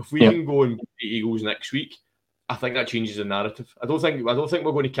 If we can go and beat the Eagles next week, I think that changes the narrative. I don't think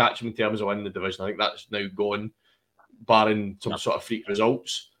we're going to catch them in terms of winning the division. I think that's now gone, barring some sort of freak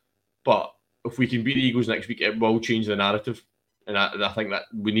results. But if we can beat the Eagles next week, it will change the narrative. And I think that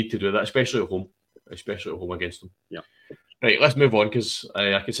we need to do that, especially at home against them. Yeah. Right, let's move on because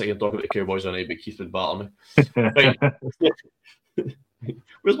I could sit here and talk about the Cowboys all night, but Keith would batter me. Right.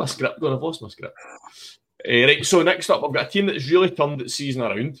 Where's my script going? I've lost my script. Right, so next up, I've got a team that's really turned its season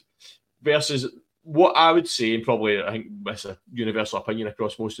around versus what I would say, and probably I think that's a universal opinion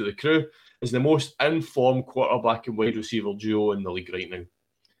across most of the crew, is the most informed quarterback and wide receiver duo in the league right now.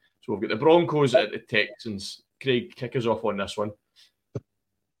 So we've got the Broncos at the Texans. Craig, kick us off on this one.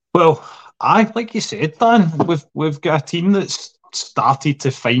 Well, like you said, Dan, we've got a team that's started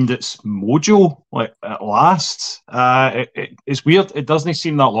to find its mojo at last. It's weird. It doesn't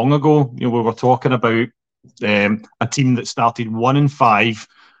seem that long ago. We were talking about a team that started 1-5.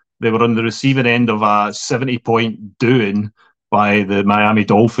 They were on the receiving end of a 70-point doing by the Miami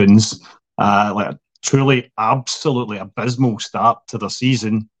Dolphins. A truly, absolutely abysmal start to the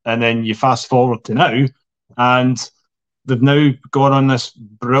season. And then you fast forward to now, and they've now gone on this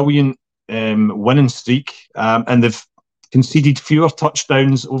brilliant winning streak, and they've conceded fewer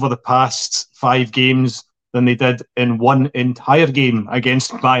touchdowns over the past 5 games than they did in one entire game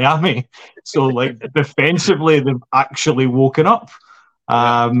against Miami. So, defensively, they've actually woken up.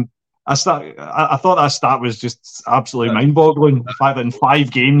 I thought that stat was just absolutely mind-boggling. The fact that in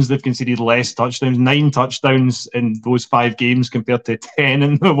 5 games they've conceded less touchdowns, 9 touchdowns in those 5 games compared to 10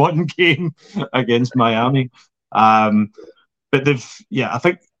 in the one game against Miami. But I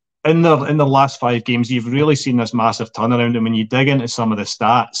think in the last 5 games you've really seen this massive turnaround. And when you dig into some of the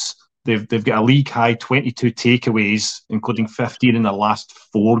stats, they've got a league high 22 takeaways, including 15 in the last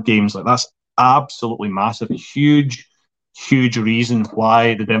 4 games. That's absolutely massive, huge reason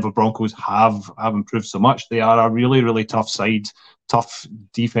why the Denver Broncos have improved so much. They are a really, really tough side, tough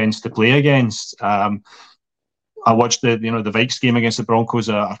defense to play against. I watched the Vikes game against the Broncos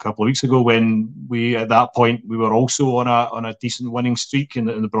a couple of weeks ago when at that point we were also on a decent winning streak, and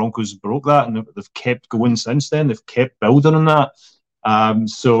the Broncos broke that, and they've kept going since then. They've kept building on that.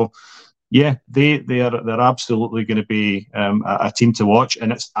 They're absolutely going to be a team to watch,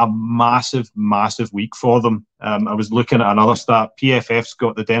 and it's a massive, massive week for them. I was looking at another stat. PFF's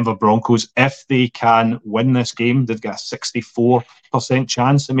got the Denver Broncos. If they can win this game, they've got a 64%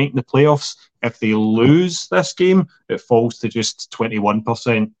 chance of making the playoffs. If they lose this game, it falls to just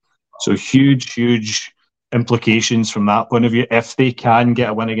 21%. So huge implications from that point of view. If they can get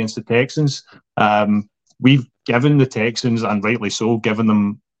a win against the Texans, we've given the Texans, and rightly so, given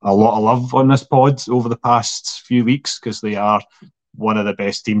them a lot of love on this pod over the past few weeks because they are one of the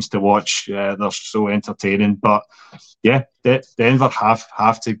best teams to watch. They're so entertaining. But yeah, Denver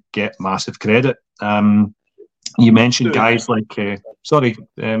have to get massive credit. You mentioned guys like I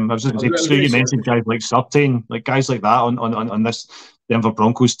was just going to say, Stu, you mentioned guys like Surtain, like guys like that on this Denver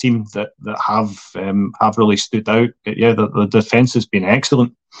Broncos team that have really stood out. Yeah, the defense has been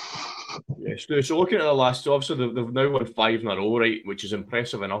excellent. Yeah, Stu. So looking at the last, so obviously they've now won 5 in a row, right, which is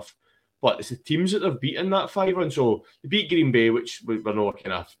impressive enough. But it's the teams that they've beaten that 5 run. So they beat Green Bay, which we're not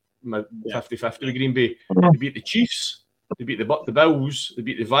kind of 50-50 with Green Bay. They beat the Chiefs, they beat the Bills, they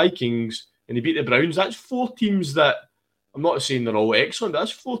beat the Vikings, and they beat the Browns. That's 4 teams that, I'm not saying they're all excellent, but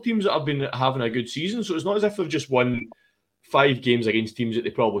that's 4 teams that have been having a good season. So it's not as if they've just won 5 games against teams that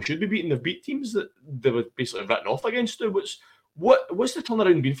they probably should be beating. They've beat teams that they were basically written off against. What's the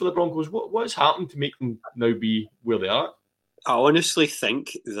turnaround been for the Broncos? What's happened to make them now be where they are? I honestly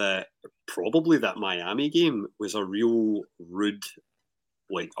think that probably that Miami game was a real rude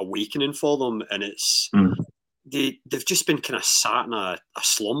awakening for them, and it's they've just been kind of sat in a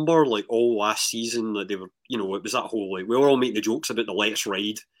slumber all last season. They were, it was that whole we were all making the jokes about the let's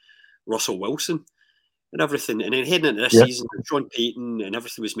ride Russell Wilson and everything, and then heading into this season, Sean Payton and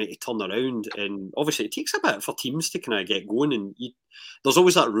everything was meant to turn around, and obviously it takes a bit for teams to kind of get going, and there's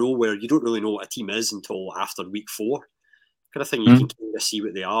always that rule where you don't really know what a team is until after week 4. Kind of thing, you can kind of see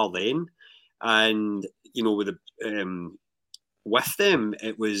what they are then, and with them,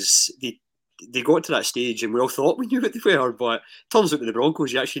 it was they got to that stage, and we all thought we knew what they were, but turns out with the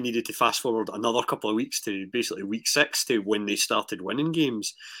Broncos, you actually needed to fast forward another couple of weeks to basically week 6 to when they started winning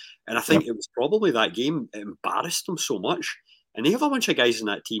games, and I think it was probably that game that embarrassed them so much, and they have a bunch of guys in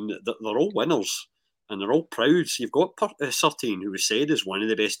that team that they're all winners, and they're all proud. So you've got Surtain, who was said is one of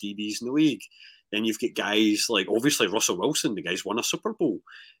the best DBs in the league. Then you've got guys like, obviously, Russell Wilson, the guy's won a Super Bowl.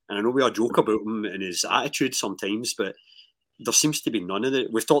 And I know we all joke about him and his attitude sometimes, but there seems to be none of the...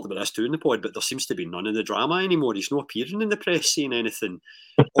 We've talked about this too in the pod, but there seems to be none of the drama anymore. He's not appearing in the press saying anything.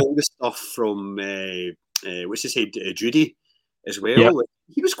 All the stuff from, what's his head, Judy as well. Yeah.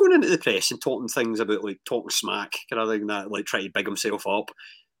 He was going into the press and talking things about, talking smack, kind of thing, that, trying to big himself up.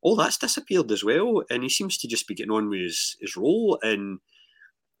 All that's disappeared as well. And he seems to just be getting on with his role. And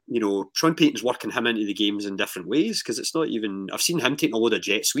Sean Payton's working him into the games in different ways, because it's not even... I've seen him taking a load of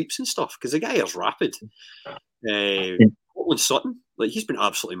jet sweeps and stuff, because the guy is rapid. Cortland Sutton, he's been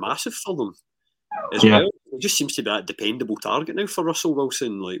absolutely massive for them as well. He just seems to be that dependable target now for Russell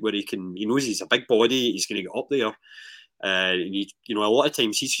Wilson, where he knows he's a big body, he's going to get up there. And a lot of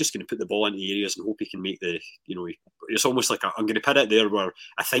times he's just going to put the ball into areas and hope he can make it's almost like I'm going to put it there where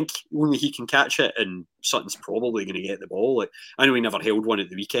I think only he can catch it, and Sutton's probably going to get the ball. I know he never held one at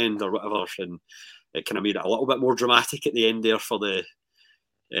the weekend or whatever, and it kind of made it a little bit more dramatic at the end there for the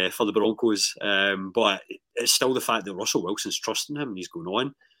Broncos. But it's still the fact that Russell Wilson's trusting him and he's going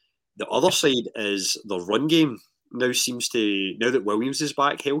on. The other side is the run game now that Williams is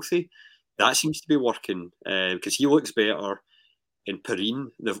back healthy, that seems to be working, because he looks better. And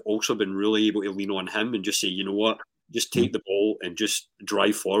Perrine, they've also been really able to lean on him and just say, you know what, just take the ball and just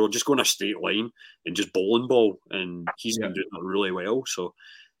drive forward, just go in a straight line and just bowling ball. And he's been doing that really well. So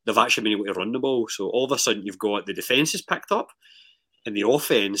they've actually been able to run the ball. So all of a sudden you've got the defence is picked up, and the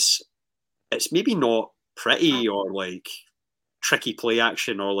offence, it's maybe not pretty or tricky play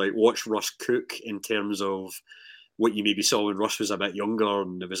action or watch Russ cook in terms of what you maybe saw when Russ was a bit younger,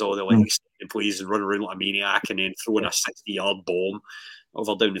 and there was all the extended plays and running around like a maniac and then throwing a 60-yard bomb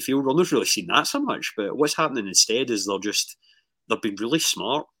over down the field. We're not really seen that so much, but what's happening instead is they've been really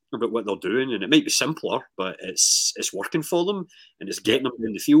smart about what they're doing, and it might be simpler, but it's working for them, and it's getting them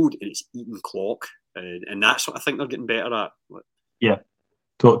in the field, and it's eating clock, and that's what I think they're getting better at. Yeah,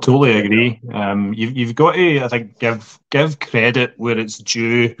 totally agree. You've got to, I think, give credit where it's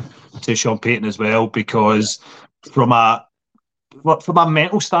due to Sean Payton as well, because from a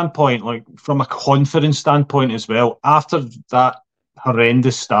mental standpoint, from a confidence standpoint as well, after that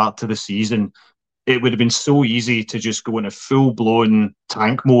horrendous start to the season, it would have been so easy to just go in a full-blown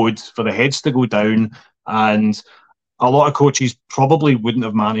tank mode for the heads to go down, and a lot of coaches probably wouldn't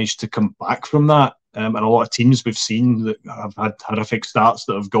have managed to come back from that. And a lot of teams we've seen that have had horrific starts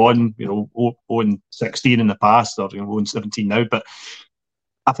that have gone, 0-16 in the past, or 0-17 now. But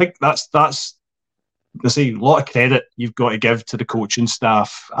I think that's a lot of credit you've got to give to the coaching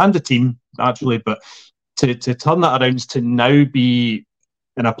staff and the team, actually. But to turn that around, to now be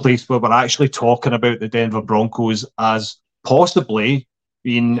in a place where we're actually talking about the Denver Broncos as possibly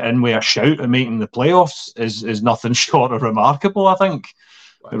being in with a shout at making the playoffs is nothing short of remarkable, I think.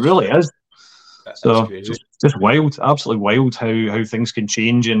 It really is. So just wild, absolutely wild how things can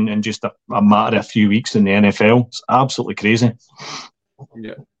change in just a matter of a few weeks in the NFL. It's absolutely crazy.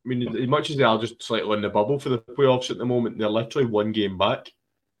 Yeah, I mean, as much as they are just slightly in the bubble for the playoffs at the moment, they're literally one game back.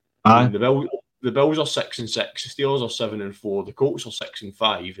 I mean, the Bills are 6-6, the Steelers are 7-4, the Colts are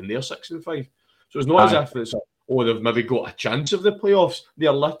 6-5, and they're 6-5. So it's not as if it's they've maybe got a chance of the playoffs.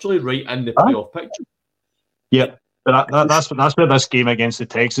 They're literally right in the playoff picture. Yep. But that's where this game against the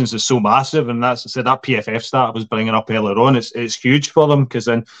Texans is so massive, and that's that PFF stat I was bringing up earlier on. It's huge for them, because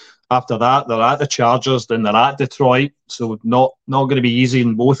then after that they're at the Chargers, then they're at Detroit, so not going to be easy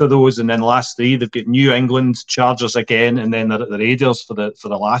in both of those. And then last three they've got New England, Chargers again, and then they're at the Raiders for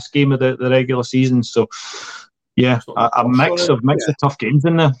the last game of the regular season. So yeah, a mix of tough games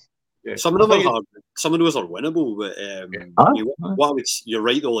in there. Yeah. Some of them are hard. Some of those are winnable, but you're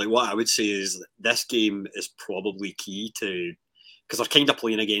right though. Like what I would say is that this game is probably key to, because they're kind of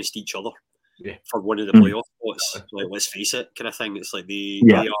playing against each other for one of the playoff spots. Like, let's face it, kind of thing. It's like they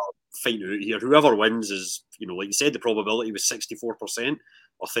are fighting out here. Whoever wins is, like you said, the probability was 64%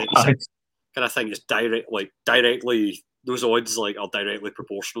 or 36%. Kind of thing. It's directly those odds are directly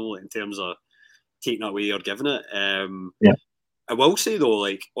proportional in terms of taking it away or giving it. I will say though,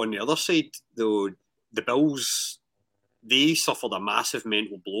 on the other side though, the Bills, they suffered a massive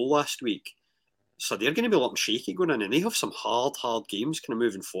mental blow last week, so they're going to be a little shaky going in, and they have some hard games kind of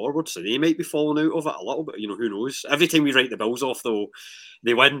moving forward, so they might be falling out of it a little bit. Who knows? Every time we write the Bills off though,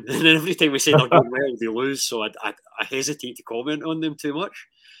 they win, and then every time we say they're going well, they lose. So I hesitate to comment on them too much.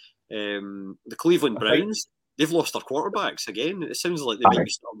 The Cleveland Browns, they've lost their quarterbacks again. It sounds like they might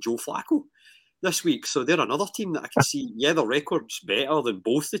be starting Joe Flacco this week, so they're another team that I can see. Yeah, their record's better than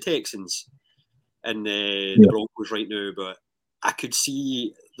both the Texans and the Broncos right now, but I could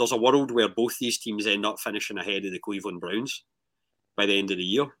see there's a world where both these teams end up finishing ahead of the Cleveland Browns by the end of the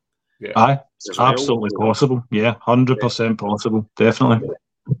year. It's absolutely possible. 100% possible, definitely.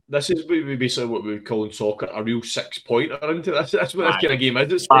 This is basically what we would call in soccer a real 6-pointer into this. That's what this kind of game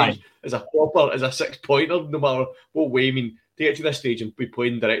is. It's a 6-pointer, no matter what way. I mean, to get to this stage and be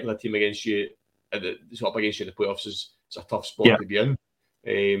playing directly a team against you up against you in the playoffs is a tough spot to be in.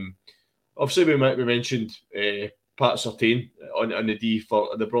 Obviously, we mentioned Pat Surtain on the D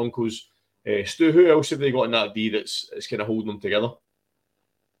for the Broncos. Stu, who else have they got in that D that's kind of holding them together?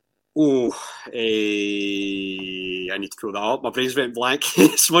 I need to pull that up. My brain's went blank.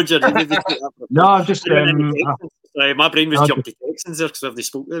 Smudger. No, I'm just. My brain was jumped to Texans there because they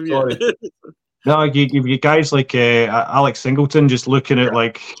spoke to them yet. No, you guys like Alex Singleton, just looking at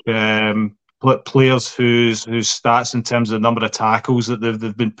players whose stats in terms of the number of tackles that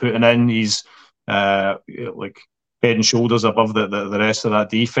they've been putting in. He's head and shoulders above the rest of that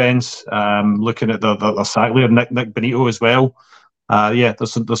defense. Looking at the sack leader, Nick Benito as well.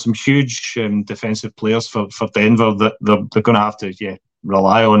 There's some huge defensive players for Denver that they're going to have to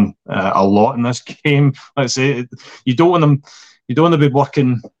rely on a lot in this game. Like I say, you don't want to be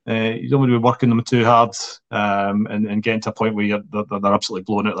working. You don't want to be working them too hard and getting to a point where they're absolutely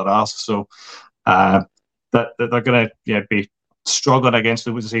blowing out their arse. So that they're going to be struggling against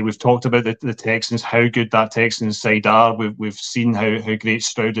it. We've talked about the Texans, how good that Texans side are. We've seen how great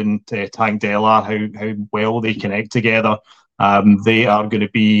Stroud and Tank Dell are, how well they connect together. They are going to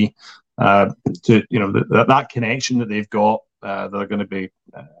be that connection that they've got. They're going to be,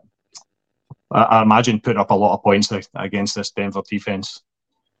 I imagine, putting up a lot of points against this Denver defense.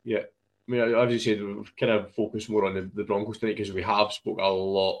 Yeah, I mean, as you said, we've kind of focused more on the Broncos tonight because we have spoke a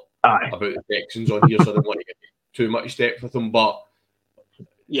lot about the Texans on here, so I don't want to get too much depth with them. But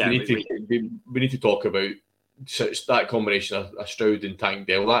we need to talk about that combination of Stroud and Tank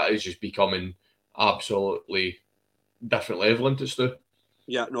Dell. That is just becoming absolutely different level, isn't it, Stu?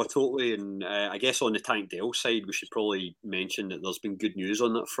 Yeah, no, totally. And I guess on the Tank Dell side, we should probably mention that there's been good news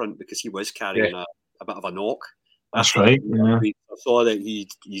on that front because he was carrying a bit of a knock. That's right. Yeah. I saw that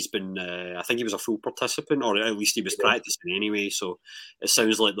he's been, I think he was a full participant, or at least he was practicing anyway. So it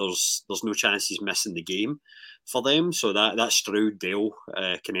sounds like there's no chance he's missing the game for them. So that Stroud Dell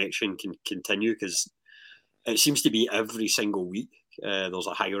connection can continue because it seems to be every single week there's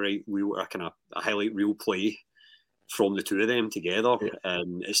a highlight reel play from the two of them together,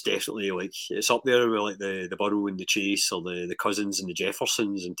 and it's definitely it's up there with the Burrow and the Chase, or the Cousins and the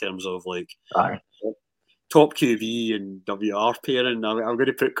Jeffersons in terms of top QB and WR pairing. I'm going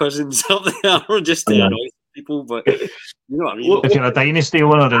to put Cousins up there just to annoy people, but you know what I mean. If you're a dynasty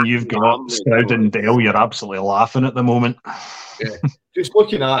owner and you've got Stroud and Dell, you're absolutely laughing at the moment. Yeah, just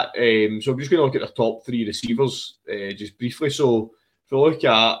looking at so I'm just going to look at the top three receivers just briefly. So if we look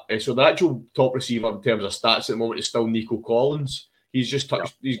at so the actual top receiver in terms of stats at the moment is still Nico Collins. He's just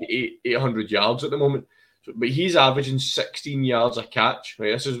touched. He's got 800 yards at the moment, but he's averaging 16 yards a catch.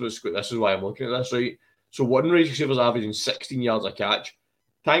 Right, this is why I'm looking at this. Right, so one receiver is averaging 16 yards a catch.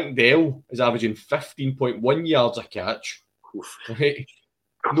 Tank Dell is averaging 15.1 yards a catch. Right,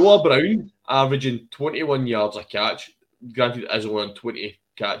 Noah Brown averaging 21 yards a catch. Granted, it is only on 20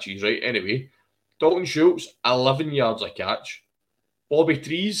 catches, right? Anyway, Dalton Schultz, 11 yards a catch. Bobby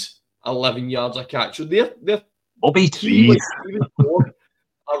Trees, 11 yards a catch. So they're Bobby key Trees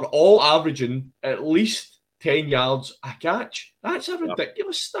are all averaging at least 10 yards a catch. That's a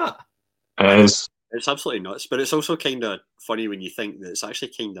ridiculous stat. is. It's absolutely nuts, but it's also kind of funny when you think that it's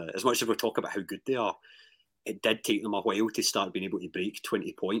actually kind of, as much as we talk about how good they are, it did take them a while to start being able to break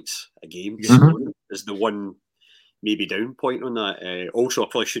 20 points a game. Is the one maybe down point on that. Also, I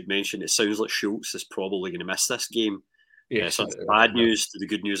probably should mention, it sounds like Schultz is probably going to miss this game. Yes, so it's bad news to the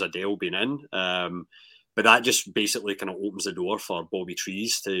good news of Dale being in. But that just basically kind of opens the door for Bobby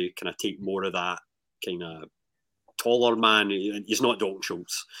Trees to kind of take more of that kind of taller man. He's not Dalton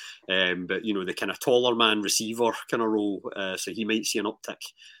Schultz, but the kind of taller man receiver kind of role. So he might see an uptick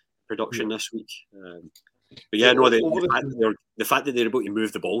production this week. But yeah, no, the fact that they're able to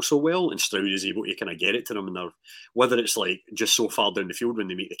move the ball so well, and Stroud is able to kind of get it to them, and they're, whether it's like just so far down the field when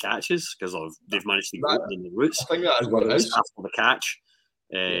they make the catches because they've managed to get in the routes. I think that is what it is after the catch.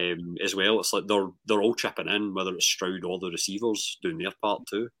 As well, it's like they're all chipping in, whether it's Stroud or the receivers doing their part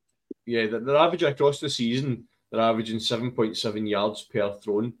too. Yeah, they're averaging across the season. They're averaging 7.7 yards per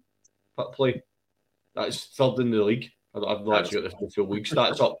thrown play. That's third in the league. I've not actually got the full league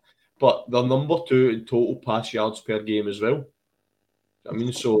stats up, but they're number 2 in total pass yards per game as well. I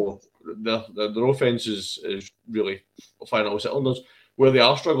mean, so their offense is really firing all cylinders. Where they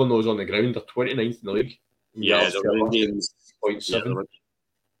are struggling, those on the ground, they're 29th in the league. The running games 0.7.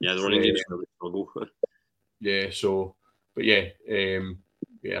 Yeah, the running games really struggle. Yeah, so, but yeah,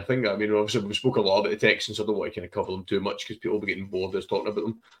 I think, I mean, obviously we spoke a lot about the Texans, so I don't want to kind of cover them too much because people will be getting bored of us talking about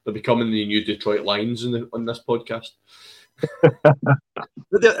them. They're becoming the new Detroit Lions on this podcast.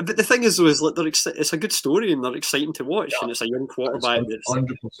 But the thing is, though, is like it's a good story and they're exciting to watch, and it's a young quarterback that's 100%.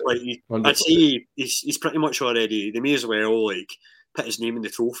 Like, I'd say he's pretty much already. They may as well like put his name in the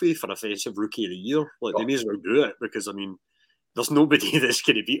trophy for Offensive Rookie of the Year. Like they may as well do it because I mean, there's nobody that's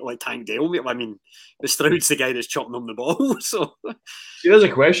going to beat like Tank Dell. I mean, Stroud's the guy that's chopping him the ball. So see, there's a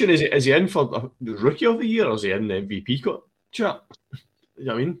question: is he in for the Rookie of the Year or is he in the MVP chat? You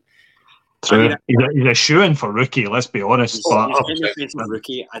know what I mean? True. He's a shoe-in for Rookie, let's be honest. He's an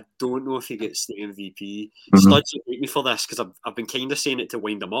Rookie. I don't know if he gets the MVP. Studs will hate me for this because I've been kind of saying it to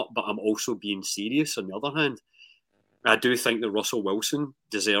wind him up, but I'm also being serious on the other hand. I do think that Russell Wilson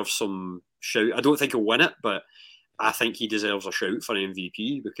deserves some shout. I don't think he'll win it, but I think he deserves a shout for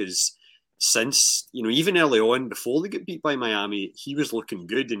MVP because since, even early on, before they get beat by Miami, he was looking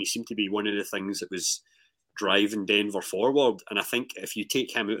good and he seemed to be one of the things that was driving Denver forward. And I think if you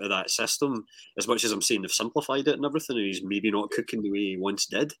take him out of that system, as much as I'm saying they've simplified it and everything, and he's maybe not cooking the way he once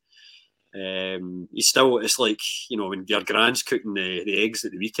did, he's still, it's like, when your grand's cooking the eggs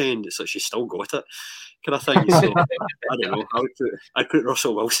at the weekend, it's like she's still got it kind of thing. So I don't know. I'd put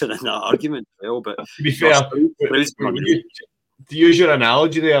Russell Wilson in that argument as well. But to be fair, to use your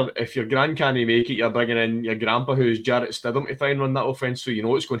analogy there, if your grand can't make it, you're bringing in your grandpa who's Jarrett Stidham to try and run that offense, so you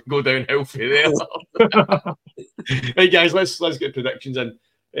know it's going to go downhill for there. Right, guys, let's get predictions in.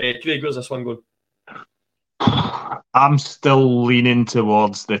 Craig, where's this one going? I'm still leaning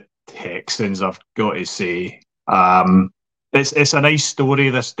towards the Texans, I've got to say. It's a nice story,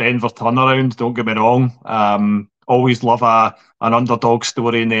 this Denver turnaround, don't get me wrong. Always love an underdog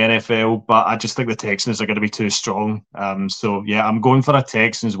story in the NFL, but I just think the Texans are going to be too strong. So, yeah, I'm going for a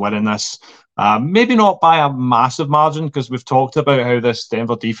Texans winning this. Maybe not by a massive margin, because we've talked about how this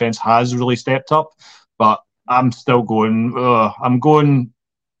Denver defense has really stepped up, but I'm still going, I'm going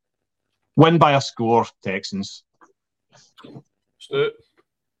win by a score, Texans. Stu?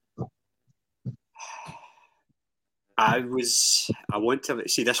 I want to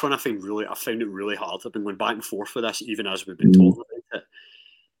see this one. I found it really hard. I've been going back and forth with this even as we've been talking about it.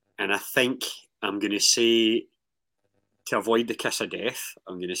 And I think I'm going to say, to avoid the kiss of death,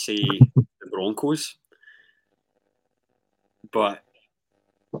 I'm going to say the Broncos. But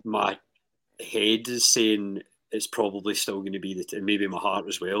my head is saying it's probably still going to be and maybe my heart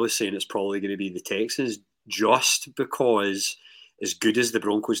as well is saying it's probably going to be the Texans, just because as good as the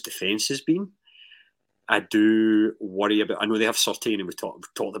Broncos' defense has been, I do worry about. I know they have Surtain, and we've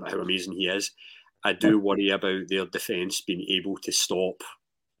talked about how amazing he is. I do worry about their defence being able to stop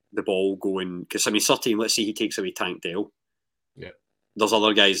the ball going. Because I mean, Surtain, let's say he takes away Tank Dell. Yeah, there's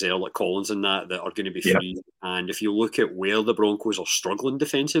other guys there like Collins and that are going to be free. And if you look at where the Broncos are struggling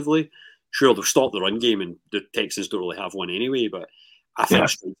defensively, sure they'll stop the run game, and the Texans don't really have one anyway. But I think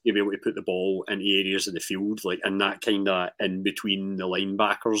you'll be able to put the ball into areas of the field, like in that kind of in between the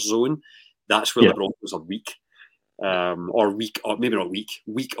linebackers zone. That's where the Broncos are weak. or weak, or maybe not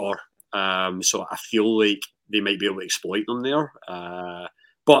weaker. So I feel like they might be able to exploit them there.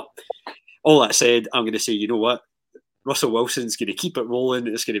 But all that said, I'm going to say, you know what? Russell Wilson's going to keep it rolling.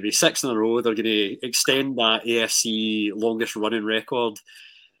 It's going to be 6 in a row. They're going to extend that AFC longest running record.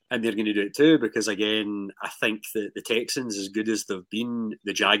 And they're going to do it too, because again, I think that the Texans, as good as they've been,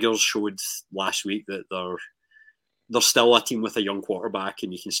 the Jaguars showed last week that they're still a team with a young quarterback,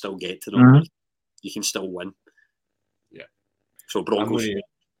 and you can still get to them. Mm-hmm. You can still win. Yeah. So Broncos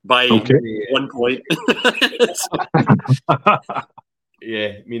by 1 point.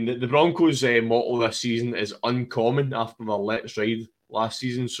 Yeah, I mean the Broncos' motto this season is uncommon after their let's ride last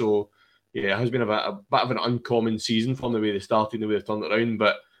season. So yeah, it has been a bit of an uncommon season from the way they started and the way they turned it around.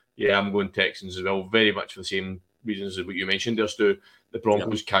 But yeah, I'm going Texans as well, very much for the same reasons as what you mentioned there, Stu. The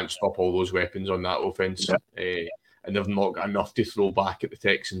Broncos can't stop all those weapons on that offense, and they've not got enough to throw back at the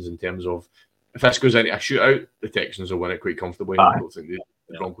Texans in terms of, if this goes into a shootout, the Texans will win it quite comfortably. I don't think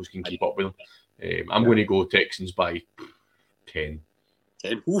the Broncos can keep up with them. I'm going to go Texans by 10.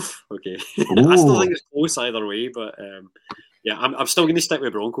 10. Oof. Okay. I still think it's close either way, but yeah, I'm still going to stick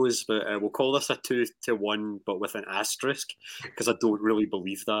with Broncos, but we'll call this a 2-1, but with an asterisk, because I don't really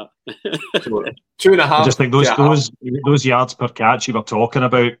believe that. 2.5. I just think those yards per catch you were talking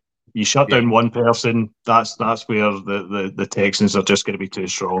about, you shut down one person, that's where the Texans are just going to be too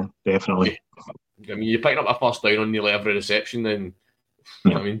strong, definitely. I mean, you're picking up a first down on nearly every reception, then,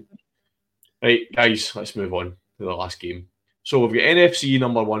 you know what I mean? Right, guys, let's move on to the last game. So we've got NFC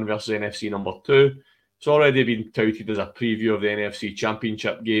number 1 versus NFC number 2. It's already been touted as a preview of the NFC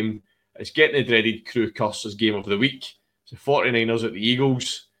Championship game. It's getting the dreaded Cru curse as game of the week. It's the 49ers at the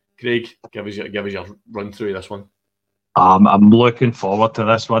Eagles. Craig, give us your run through this one. I'm looking forward to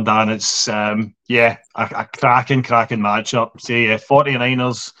this one, Dan. It's a cracking matchup. Say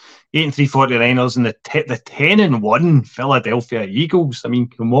 49ers, 8-3 49ers, and the 10-1 Philadelphia Eagles. I mean,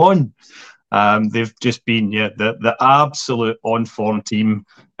 come on. They've just been the absolute on-form team,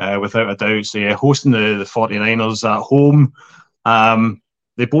 without a doubt. So hosting the 49ers at home.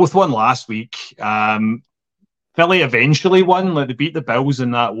 They both won last week. Philly eventually won. They beat the Bills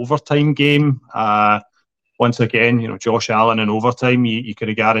in that overtime game. Once again, Josh Allen in overtime, you could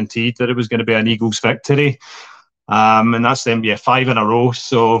have guaranteed that it was going to be an Eagles victory. And that's them, 5 in a row.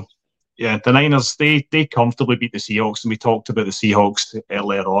 So yeah, the Niners, they comfortably beat the Seahawks, and we talked about the Seahawks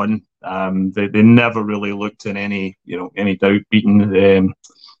earlier on. They never really looked in any doubt beating the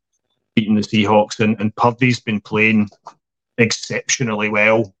Seahawks, and Purdy's been playing exceptionally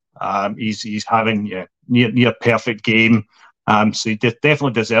well. He's having near perfect game. So he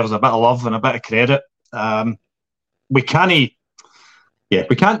definitely deserves a bit of love and a bit of credit. We can't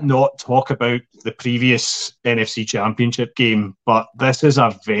not talk about the previous NFC Championship game, but this is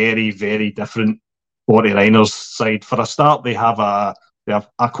a very, very different 49ers side. For a start, they have a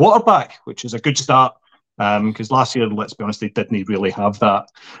quarterback, which is a good start, because last year, let's be honest, they didn't really have that.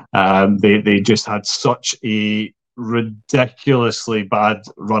 They just had such a ridiculously bad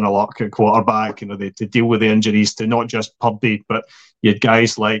run of luck at quarterback. To deal with the injuries to not just Purdy, but you had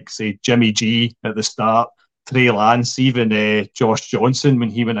guys like, say, Jimmy G at the start, Trey Lance, even Josh Johnson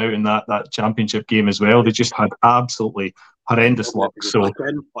when he went out in that championship game as well. They just had absolutely horrendous luck. So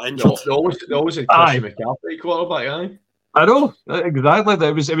they always had Christian McCaffrey quarterback, aye? I know, exactly.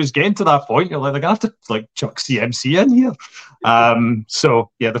 It was getting to that point. You're like, they're going to have to chuck CMC in here.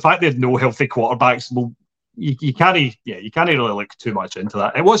 The fact they had no healthy quarterbacks, well, you can't really look too much into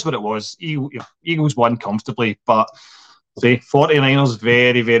that. It was what it was. Eagles won comfortably, but the 49ers,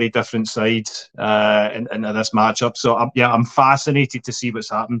 very, very different side in this matchup. So I'm fascinated to see what's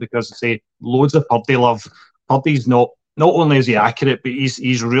happened, because loads of Purdy love. Purdy's not only is he accurate, but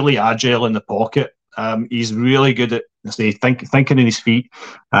he's really agile in the pocket. He's really good at thinking in his feet,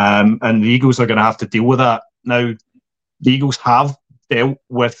 and the Eagles are going to have to deal with that. Now, the Eagles have dealt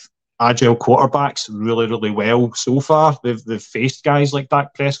with agile quarterbacks really, really well so far. They've faced guys like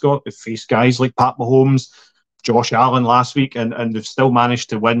Dak Prescott, they've faced guys like Pat Mahomes, Josh Allen last week, and they've still managed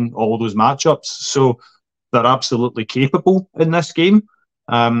to win all those matchups. So they're absolutely capable in this game.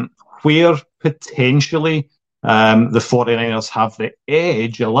 Where potentially the 49ers have the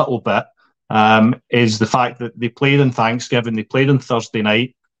edge a little bit is the fact that they played on Thanksgiving, they played on Thursday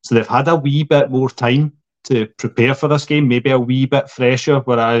night, so they've had a wee bit more time to prepare for this game, maybe a wee bit fresher,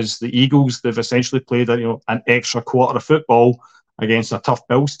 whereas the Eagles, they've essentially played an extra quarter of football against a tough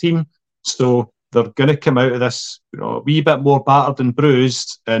Bills team. So they're going to come out of this a wee bit more battered and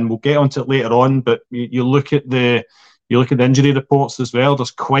bruised, and we'll get onto it later on. But you look at the injury reports as well. There's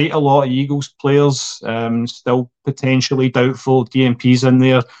quite a lot of Eagles players still potentially doubtful, DMPs in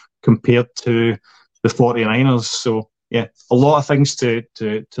there, compared to the 49ers. So yeah, a lot of things to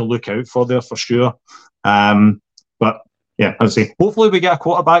look out for there for sure. But yeah, as I say, hopefully we get a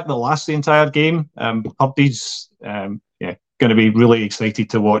quarterback that lasts the entire game. Purdy's going to be really excited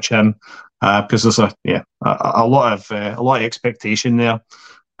to watch him because there's a lot of expectation there.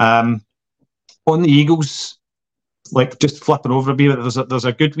 On the Eagles, like just flipping over a bit, there's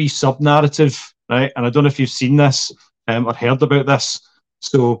a good wee sub narrative, right? And I don't know if you've seen this or heard about this.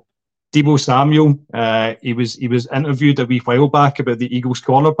 So Deebo Samuel, he was interviewed a wee while back about the Eagles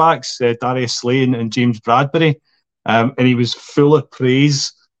cornerbacks, Darius Slay and James Bradbury, and he was full of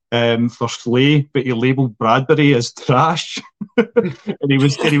praise for Slay, but he labelled Bradbury as trash, and he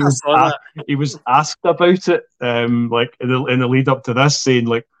was asked about it, like in the lead up to this, saying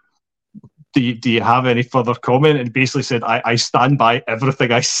like, do you have any further comment? And basically said, I stand by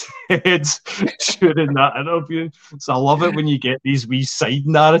everything I said during that interview. So I love it when you get these wee side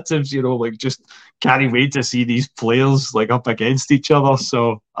narratives, like just can't wait to see these players like up against each other.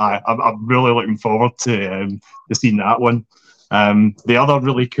 So I'm really looking forward to seeing that one. The other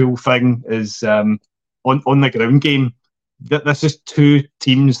really cool thing is on the ground game, this is two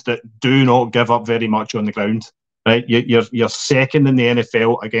teams that do not give up very much on the ground. Right, you're second in the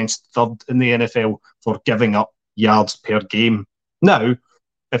NFL against third in the NFL for giving up yards per game. Now,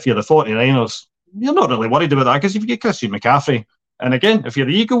 if you're the 49ers, you're not really worried about that because you've got Christian McCaffrey. And again, if you're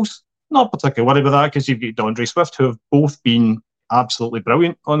the Eagles, not particularly worried about that because you've got DeAndre Swift, who have both been absolutely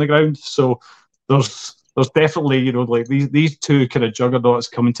brilliant on the ground. So there's definitely, like these two kind of juggernauts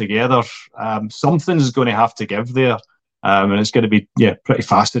coming together. Something's going to have to give there. And it's going to be pretty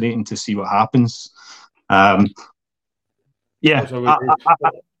fascinating to see what happens. Just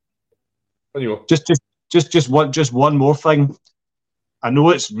one more thing. I know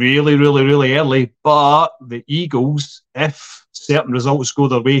it's really, really, really early, but the Eagles, if certain results go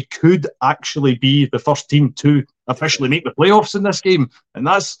their way, could actually be the first team to officially make the playoffs in this game, and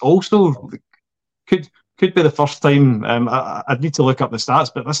that's also could be the first time. I'd need to look up the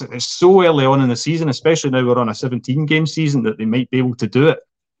stats, but listen, it's so early on in the season, especially now we're on a 17-game season, that they might be able to do it,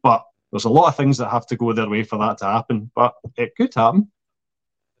 but there's a lot of things that have to go their way for that to happen, but it could happen.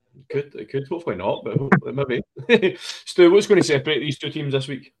 It could, hopefully not, but maybe. Stu, what's going to separate these two teams this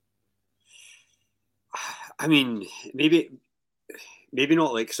week? I mean, maybe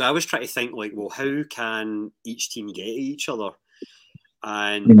not. Like, so I was trying to think, like, well, how can each team get at each other?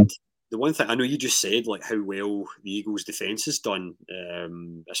 And the one thing I know you just said, like, how well the Eagles' defense has done,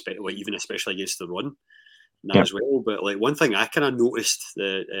 especially against the run. As well, but like one thing I kind of noticed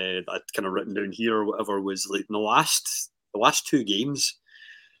that I'd kind of written down here or whatever was like in the last two games,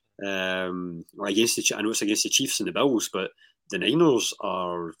 or against I know it's against the Chiefs and the Bills, but the Niners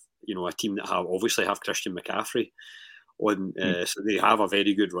are a team that obviously have Christian McCaffrey on, so they have a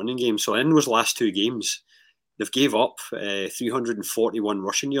very good running game. So in those last two games, they've gave up 341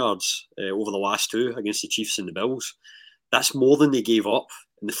 rushing yards over the last two against the Chiefs and the Bills. That's more than they gave up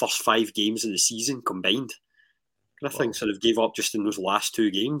in the first 5 games of the season combined. I think so. They've gave up just in those last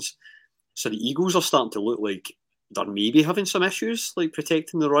 2 games. So the Eagles are starting to look like they're maybe having some issues like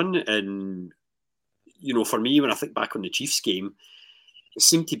protecting the run. And for me, when I think back on the Chiefs game, it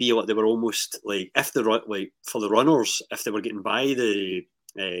seemed to be like they were almost like for the runners, if they were getting by the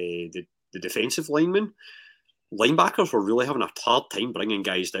defensive linebackers were really having a hard time bringing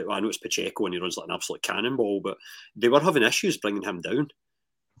guys down. Well, I know it's Pacheco and he runs like an absolute cannonball, but they were having issues bringing him down.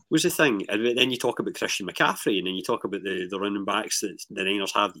 Was the thing. And then you talk about Christian McCaffrey, and then you talk about the running backs that the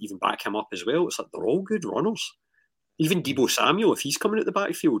Niners have that even back him up as well. It's like they're all good runners. Even Deebo Samuel, if he's coming at the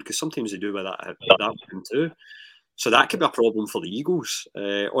backfield, because sometimes they do with that one too. So that could be a problem for the Eagles.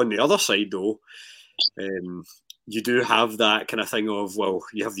 On the other side, though, you do have that kind of thing of, well,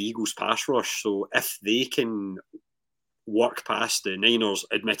 you have the Eagles pass rush. So if they can work past the Niners'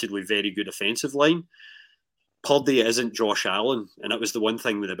 admittedly very good offensive line, Purdy isn't Josh Allen, and that was the one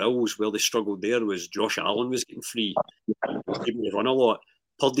thing with the Bills where they struggled there was Josh Allen was getting free, able to run a lot.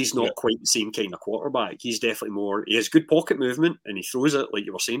 Purdy's not quite the same kind of quarterback. He's definitely more, he has good pocket movement and he throws it like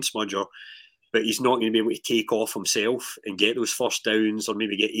you were saying, Smudger, but he's not going to be able to take off himself and get those first downs or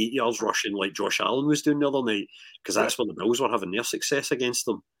maybe get 8 yards rushing like Josh Allen was doing the other night, because that's when the Bills were having their success against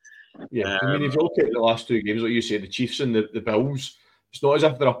them. Yeah, I mean, if you look at the last 2 games, like you say, the Chiefs and the Bills, it's not as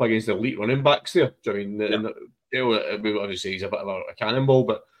if they're up against the elite running backs there. I mean, obviously he's a bit of a cannonball,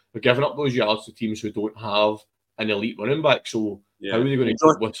 but they're giving up those yards to teams who don't have an elite running back. So how are they going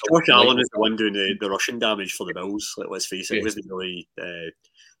to? Josh Allen is the one doing the rushing damage for the Bills. Let's face it, it wasn't really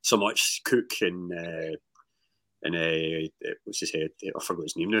so much Cook and And what's his head? I forgot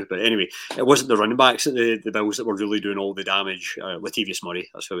his name now. But anyway, it wasn't the running backs at the Bills that were really doing all the damage. Latavius Murray,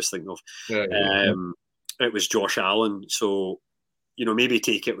 that's what I was thinking of. It was Josh Allen. So, maybe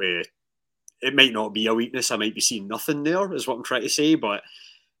take it with... It might not be a weakness. I might be seeing nothing there, is what I'm trying to say. But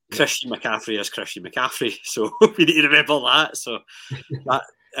Christian McCaffrey is Christian McCaffrey. So we need to remember that. So that...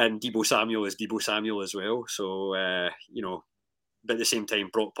 And Deebo Samuel is Deebo Samuel as well. So, but at the same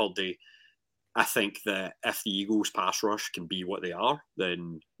time, Brock Purdy... I think that if the Eagles' pass rush can be what they are,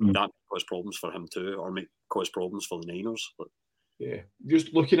 then that might cause problems for him too, or might cause problems for the Niners. Yeah,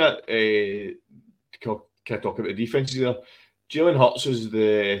 just looking at talk about the defenses there. Jalen Hurts is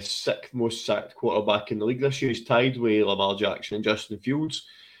the 6th most sacked quarterback in the league this year. He's tied with Lamar Jackson and Justin Fields.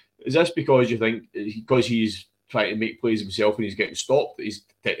 Is this because you think because he's trying to make plays himself and he's getting stopped, that he's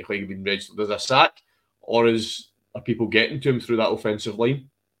technically been registered as a sack, or are people getting to him through that offensive line?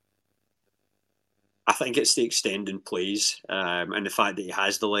 I think it's the extending plays and the fact that he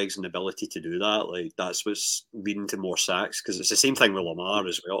has the legs and the ability to do that. Like, that's what's leading to more sacks, because it's the same thing with Lamar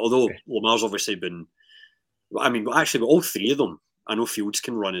as well. Although Lamar's obviously been... actually, all three of them, I know Fields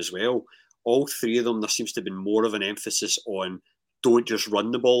can run as well. All three of them, there seems to have been more of an emphasis on don't just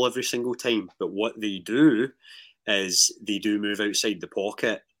run the ball every single time. But what they do is they do move outside the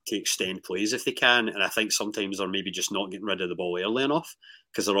pocket to extend plays if they can. And I think sometimes they're maybe just not getting rid of the ball early enough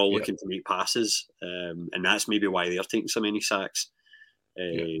because they're all looking to make passes. And that's maybe why they're taking so many sacks.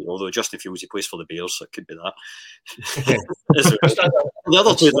 Although Justin Fields, he plays for the Bears, so it could be that. The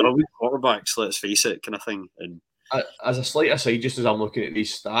other two are weak quarterbacks, let's face it, kind of thing. And as a slight aside, just as I'm looking at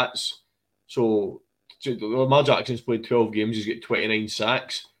these stats, so Lamar Jackson's played 12 games, he's got 29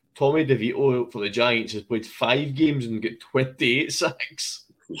 sacks. Tommy DeVito for the Giants has played 5 games and got 28 sacks.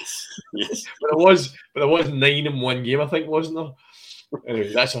 Yes. But there was 9 in one game, I think, wasn't there?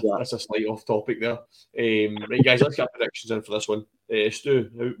 Anyway, that's a slight off topic there. Right, guys, let's get predictions in for this one. Stu,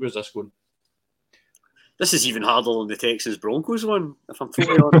 where's this going? This is even harder than the Texas Broncos one, if I'm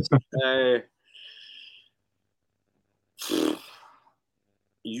totally honest.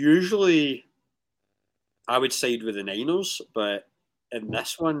 Usually, I would side with the Niners, but in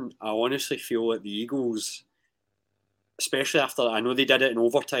this one, I honestly feel that the Eagles, especially after, I know they did it in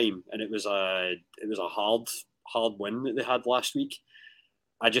overtime, and it was a hard win that they had last week.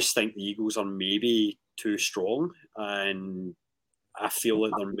 I just think the Eagles are maybe too strong, and I feel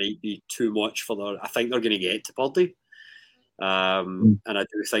like there might be too much for their... I think they're going to get to Purdy. And I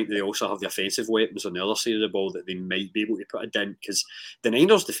do think they also have the offensive weapons on the other side of the ball that they might be able to put a dent, because the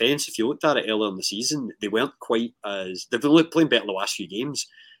Niners' defence, if you looked at it earlier in the season, they weren't quite as... They've been playing better the last few games,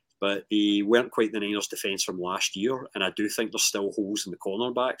 but they weren't quite the Niners' defence from last year, and I do think there's still holes in the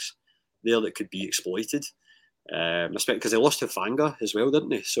cornerbacks there that could be exploited. Especially because they lost to Fanga as well, didn't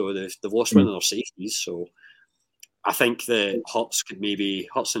they? So they've lost one of their safeties. So I think that Hurts and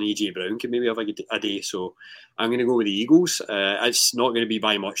AJ Brown could maybe have a day. So I'm going to go with the Eagles. It's not going to be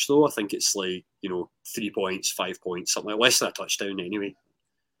by much though. I think it's like 3 points, 5 points, something like less than a touchdown anyway.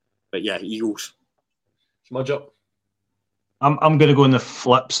 But yeah, Eagles. Smudge up. I'm going to go on the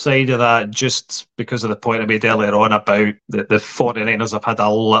flip side of that, just because of the point I made earlier on about the 49ers have had a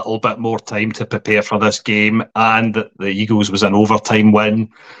little bit more time to prepare for this game, and that the Eagles was an overtime win.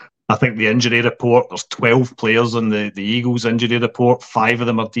 I think the injury report, there's 12 players on the Eagles injury report, 5 of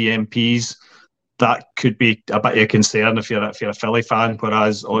them are DMPs. That could be a bit of a concern if you're a Philly fan,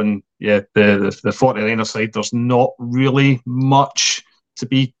 whereas on the 49ers side, there's not really much to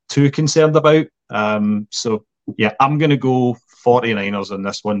be too concerned about. So yeah, I'm going to go 49ers in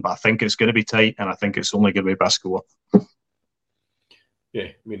this one, but I think it's going to be tight, and I think it's only going to be by a score. Yeah,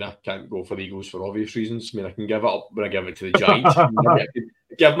 I mean, I can't go for the Eagles for obvious reasons. I mean, I can give it up when I give it to the Giants. I can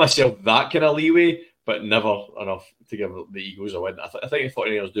give myself that kind of leeway, but never enough to give the Eagles a win. I think the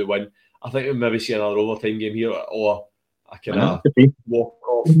 49ers do win. I think we'll maybe see another overtime game here, or a kind of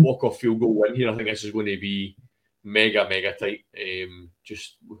walk off field goal win here. I think this is going to be mega tight.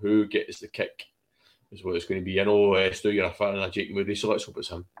 Just who gets the kick is what it's going to be. I know, Stu, you're a fan of Jake Moody, so let's hope it's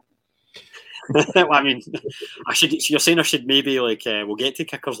him. Well, I mean, you're saying I should maybe, we'll get to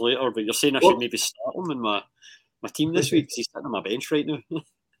kickers later, but you're saying I should maybe start him in my team this week because he's sitting on my bench right now.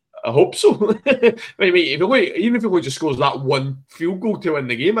 I hope so. Right, mate, even if he just scores that one field goal to win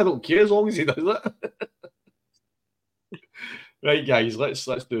the game, I don't care as long as he does it. Right, guys, let's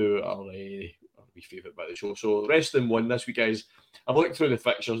do our wee favourite bit of the show. So, wrestling won this week, guys. I've looked through the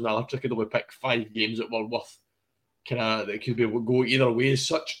fixtures now. I could only pick 5 games that were worth that could go either way as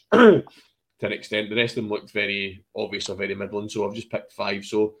such. To an extent, the rest of them looked very obvious or very middling, so I've just picked 5.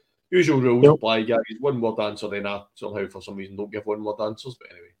 So, usual rules apply, guys. One word answer, then I somehow for some reason don't give one word answers,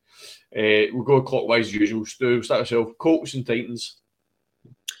 but anyway. We'll go clockwise as usual. Stu, we'll start ourselves. Colts and Titans.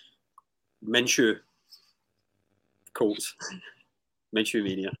 Minshew. Colts. Minshew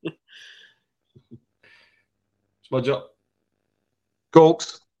mania. Smudger.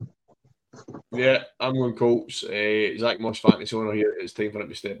 Colts. Yeah, I'm going Colts. Zach Moss fantasy owner here. It's time for him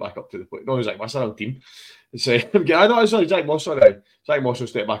to step back up to the plate. No, Zach Moss, our team. It's I know it's sorry, Zach Moss. Sorry, Zach Moss will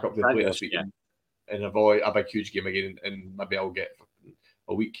step back up to the plate this week and avoid a big, huge game again, and maybe I'll get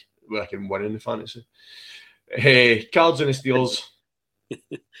a week where I can win in the fantasy. Cards and the Steelers.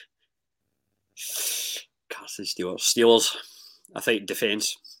 Cards and Steelers. Steelers. I think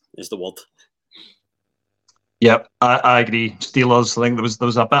defense is the word. Yep, I agree. Steelers. I think there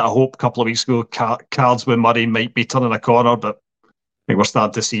was a bit of hope a couple of weeks ago. Cards with Murray might be turning a corner, but I think we're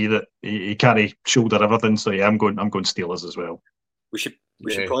starting to see that he can't shoulder everything. So yeah, I'm going Steelers as well. We should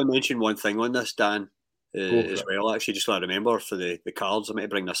probably mention one thing on this, Dan, as well. Actually, just want to remember for the Cards. I might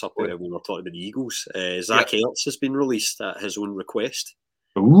bring this up when we were talking about the Eagles. Zach Ertz has been released at his own request.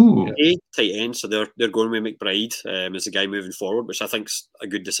 Ooh, tight end. So they're going with McBride as the guy moving forward, which I think's a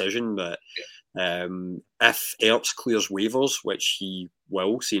good decision, but. If Ertz clears waivers, which he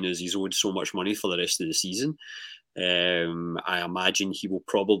will, seeing as he's owed so much money for the rest of the season, I imagine he will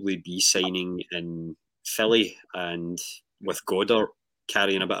probably be signing in Philly, and with Goddard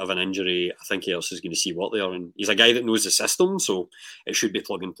carrying a bit of an injury, I think Ertz is going to see what they are, and he's a guy that knows the system, so it should be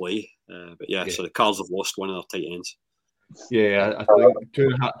plug and play. So the Cards have lost one of their tight ends. Yeah, I think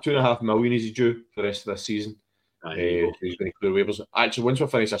 $2.5 million is due for the rest of this season. He's going to clear waivers. Actually, once we're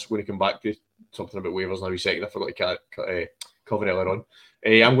finished, I'm going to come back to something about waivers in a wee second. I forgot to cover earlier on.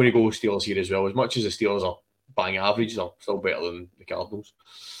 I'm going to go Steelers here as well. As much as the Steelers are bang average, they're still better than the Cardinals.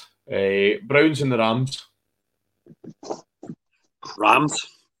 Browns and the Rams. Rams.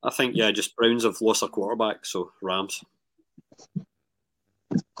 I think, just Browns have lost their quarterback, so Rams.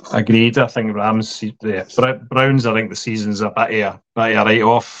 Agreed. I think Rams. Browns. I think the season's a bit of a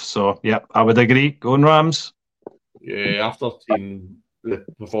write-off. So yeah, I would agree. Going Rams. Yeah, after seeing the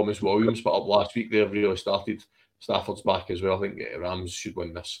performance Williams put up last week, they've really started. Stafford's back as well. I think Rams should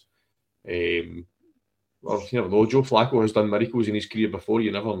win this. Well, you never know. Joe Flacco has done miracles in his career before.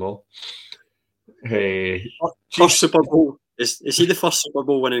 You never know. First Super Bowl. Is he the first Super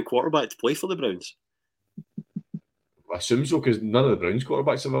Bowl winning quarterback to play for the Browns? I assume so, because none of the Browns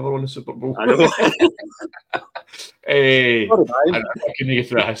quarterbacks have ever won a Super Bowl. I know. I couldn't get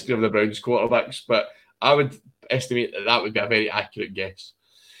through a history of the Browns quarterbacks, but I would estimate that would be a very accurate guess.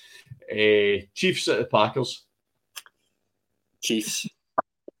 Chiefs at the Packers. Chiefs.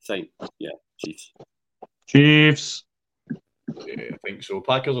 Chiefs. Chiefs. Yeah, I think so.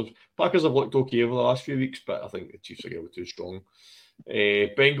 Packers have looked okay over the last few weeks, but I think the Chiefs are getting too strong.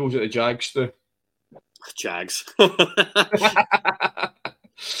 Bengals at the Jags, Stu. Jags. At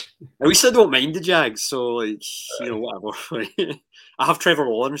least I don't mind the Jags, so whatever. I have Trevor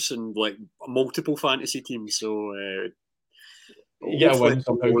Lawrence and multiple fantasy teams, so win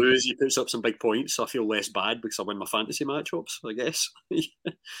somehow. Lose, he puts up some big points, so I feel less bad because I win my fantasy matchups, I guess.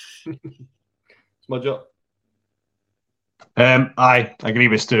 Smudger. I agree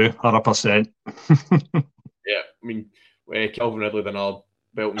with Stu, 100%. Yeah, I mean, Calvin Ridley done a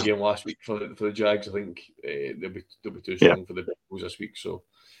belting game last week for the Jags. I think they'll be too strong for the Bengals this week. So,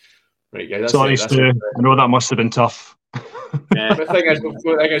 right, guys. Sorry, Stu. I know that must have been tough. The thing is,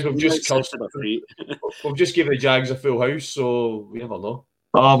 we've just given the Jags a full house, so we never know.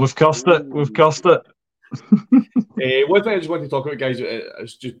 Oh, we've cursed it. We've cursed it. One thing I just want to talk about, guys,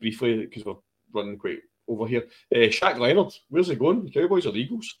 is just briefly because we're running quite over here. Shaq Leonard, where's he going? The Cowboys or the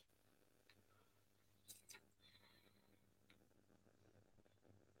Eagles?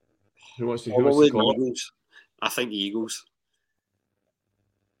 Who wants to call it? I think the Eagles.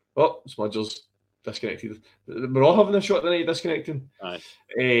 Oh, Smudger's disconnected. We're all having a shot tonight, disconnecting. Aye.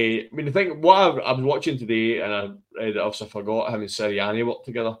 I mean, the thing, what I was watching today, and I read it, obviously I forgot him and Sirianni worked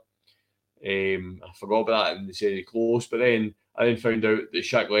together. I forgot about that, and they said they're close, but then I then found out that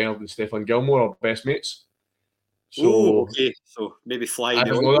Shaq Leonard and Stephon Gilmore are best mates. So, okay. So maybe fly. I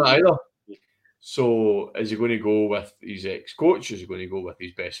don't know that either. So, is he going to go with his ex-coach? Is he going to go with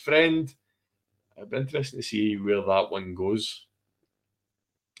his best friend? It'd be interesting to see where that one goes.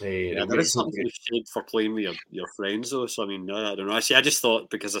 There is something to be said for playing with your friends, though. So, I mean, I don't know. I just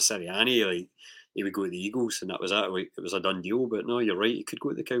thought because of Sirianni, he would go to the Eagles, and that was it. It was a done deal. But no, you're right. He could go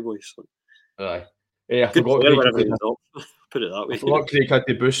to the Cowboys. So. Aye. I forgot put it that way. I forgot Craig had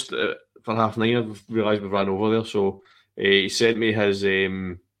to boost for 9:30. I've realised we've ran over there. So he sent me his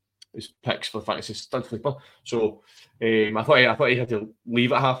his picks for fantasy stud sleeper. So I thought he had to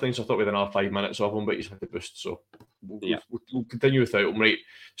leave at half time, so I thought we had another 5 minutes of him, but he's had to boost. So we'll continue without him. Right,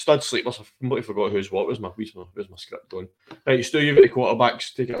 stud sleepers. I've completely forgot who's what. Where's my script going? Right, Stu, you've got the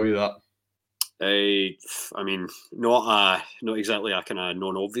quarterbacks. Take it away with that. I mean, not exactly a kind of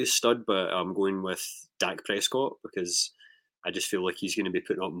non-obvious stud, but I'm going with Dak Prescott because I just feel like he's going to be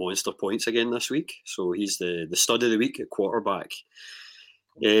putting up monster points again this week. So he's the stud of the week at quarterback.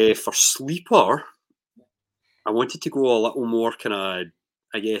 For sleeper, I wanted to go a little more kind of,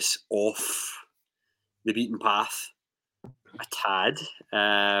 I guess, off the beaten path a tad,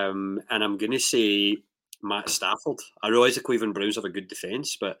 and I'm going to say Matt Stafford. I realise the Cleveland Browns have a good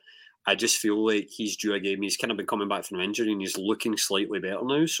defence, but I just feel like he's due a game. He's kind of been coming back from injury and he's looking slightly better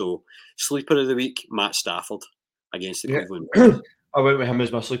now. So, sleeper of the week, Matt Stafford against the Cleveland Browns. I went with him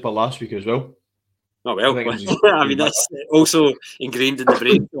as my sleeper last week as well. Oh, well. I mean, that's also ingrained in the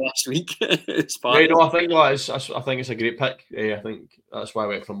brain last week. I think it's a great pick. I think that's why I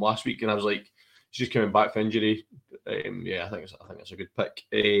went from last week, and I was like, he's just coming back from injury. I think it's a good pick.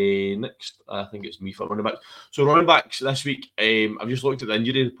 Next, I think it's me for running backs. So running backs this week, I've just looked at the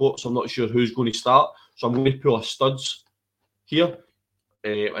injury report, so I'm not sure who's going to start. So I'm going to pull a studs here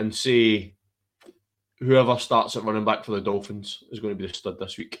and say whoever starts at running back for the Dolphins is going to be the stud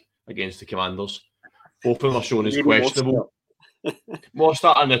this week against the Commanders. Both of them are shown as questionable.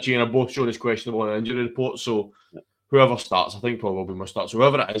 Mostert and Regina are both shown as questionable in the injury report. So whoever starts, I think probably will be my start. So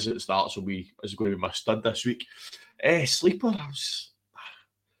whoever it is that starts is going to be my stud this week. Sleeper, it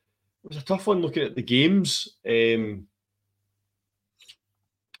was a tough one looking at the games. I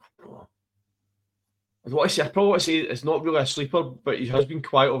probably want to say it's not really a sleeper, but he has been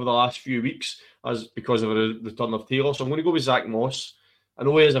quiet over the last few weeks because of the return of Taylor. So I'm going to go with Zach Moss. I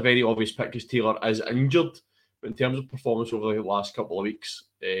know he has a very obvious pick because Taylor is injured, but in terms of performance over the last couple of weeks,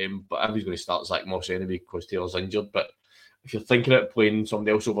 but everybody's going to start Zach Moss anyway because Taylor's injured. But if you're thinking about playing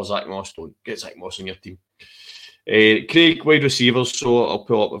somebody else over Zach Moss, don't get Zach Moss on your team. Craig, wide receivers. So I'll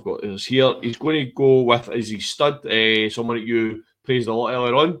pull up. I've got this here. He's going to go with as his stud. Someone that you praised a lot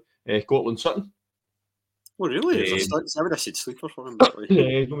earlier on, Cortland Sutton. Oh, really? I would have said sleeper for him.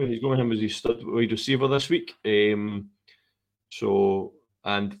 He's going with him as his stud wide receiver this week.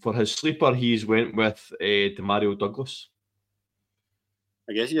 And for his sleeper, he's went with Demario Douglas.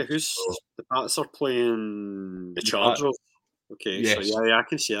 I guess, who's the Pats are playing the Chargers. Okay, yes. So I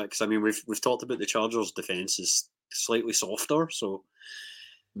can see that because I mean we've talked about the Chargers' defense is slightly softer, so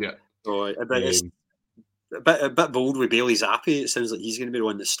So it's a bit bold with Bailey Zappi. It sounds like he's going to be the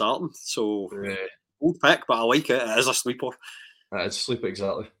one that's starting. So bold pick, but I like it. It is a sleeper. It's a sleeper,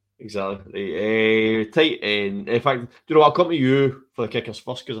 exactly. Tight end. In fact, I'll come to you for the kickers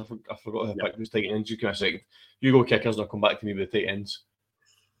first because I forgot who picked who's tight ends. Just give me a second. You go kickers and I'll come back to me with the tight ends.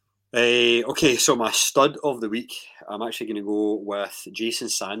 Okay, so my stud of the week, I'm actually going to go with Jason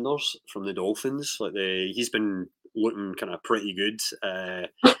Sanders from the Dolphins. He's been looking kind of pretty good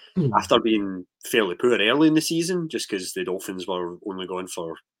after being fairly poor early in the season, just because the Dolphins were only going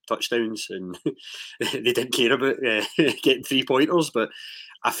for touchdowns and they didn't care about getting 3-pointers. But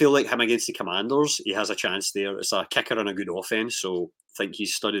I feel like him against the Commanders, he has a chance there. It's a kicker and a good offense, so I think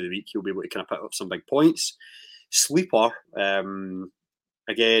he's stud of the week. He'll be able to kind of pick up some big points. Sleeper.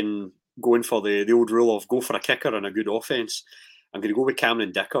 Again, going for the old rule of go for a kicker and a good offense. I'm going to go with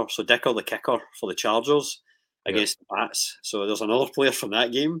Cameron Dicker. So Dicker, the kicker for the Chargers against the Pats. So there's another player from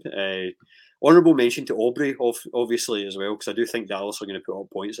that game. Honourable mention to Aubrey, obviously, as well, because I do think Dallas are going to put up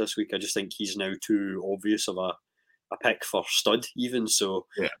points this week. I just think he's now too obvious of a pick for stud, even. So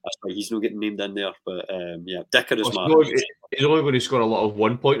that's why he's not getting named in there. But Dicker is he's only going to score a lot of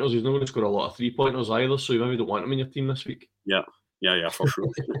 1-pointers. He's not going to score a lot of 3-pointers either. So you maybe don't want him in your team this week. Yeah, for sure.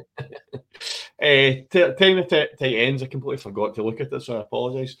 Time of tight ends, I completely forgot to look at it, so I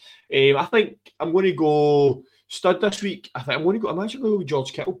apologise. I think I'm going to go stud this week. I'm actually going to go with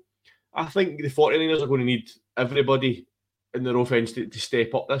George Kittle. I think the 49ers are going to need everybody in their offense to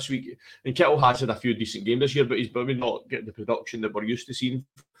step up this week. And Kittle has had a few decent games this year, but he's maybe not getting the production that we're used to seeing.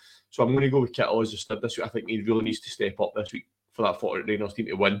 So I'm going to go with Kittle as a stud this week. I think he really needs to step up this week for that 49ers team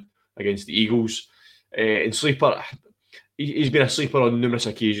to win against the Eagles. And sleeper, he's been a sleeper on numerous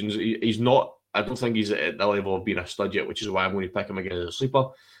occasions. He's not. I don't think he's at the level of being a stud yet, which is why I'm going to pick him again as a sleeper.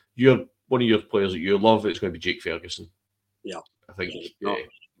 One of your players that you love. It's going to be Jake Ferguson. Yeah, I think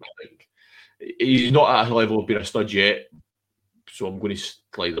he's not at a level of being a stud yet, so I'm going to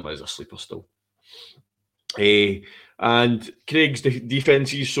slide him as a sleeper still. And Craig's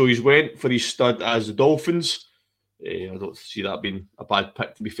defences, so he's went for his stud as the Dolphins. I don't see that being a bad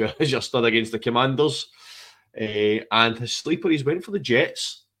pick, to be fair, as your stud against the Commanders. And his sleeper, he's went for the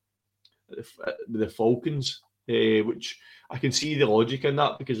Jets. the Falcons, which I can see the logic in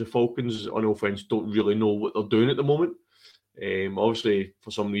that because the Falcons, on offense, don't really know what they're doing at the moment. Obviously,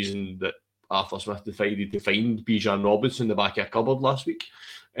 for some reason, that Arthur Smith decided to find Bijan Robinson in the back of a cupboard last week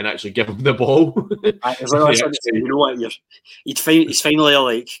and actually give him the ball. You know what? He's finally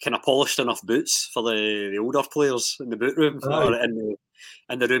like kind of polished enough boots for the older players in the boot room or in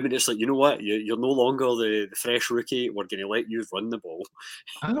the room, and it's like, you know what? You're no longer the fresh rookie. We're going to let you run the ball.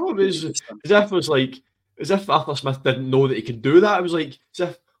 I know, it was as if Arthur Smith didn't know that he could do that. It was like as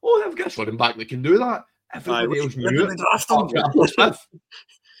if, they've got a running back that can do that. Everybody else knew it. Arthur Smith.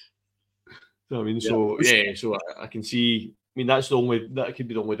 So, I mean, so I can see. I mean, that could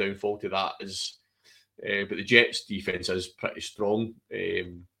be the only downfall to that is, but the Jets' defense is pretty strong.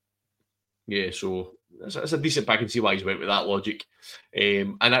 So it's a decent pick. I can see why he's went with that logic.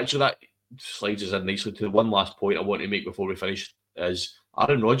 And actually, that slides us in nicely to the one last point I want to make before we finish is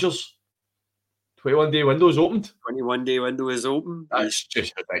Aaron Rodgers. 21-day window is opened. 21-day window is open. That's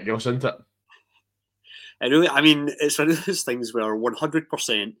just ridiculous, isn't it? I mean, it's one of those things where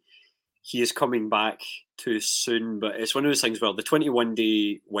 100% he is coming back too soon, but it's one of those things where the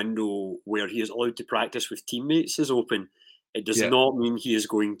 21-day window where he is allowed to practice with teammates is open. It does not mean he is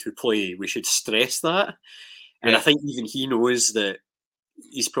going to play. We should stress that. And I think even he knows that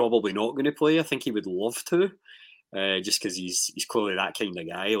he's probably not going to play. I think he would love to, just because he's clearly that kind of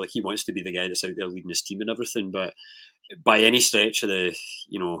guy. Like, he wants to be the guy that's out there leading his team and everything. But by any stretch of the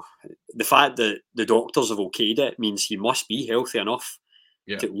fact that the doctors have okayed it means he must be healthy enough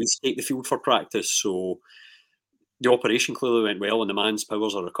to at least take the field for practice. So the operation clearly went well, and the man's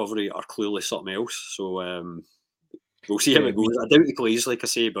powers of recovery are clearly something else. So we'll see how it goes. I doubt he plays, like I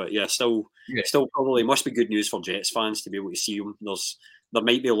say, but still probably must be good news for Jets fans to be able to see him. There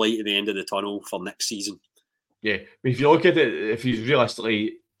might be a light at the end of the tunnel for next season. Yeah, I mean, if you look at it, if he's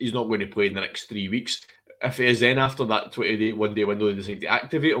realistically, he's not going to play in the next 3 weeks. If it is then after that 21-day window they decide to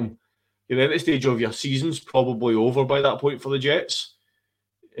activate him, you're then at the stage of your season's probably over by that point for the Jets.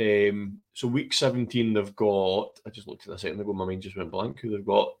 So week 17 they've got, I just looked at this a second ago, my mind just went blank, who they've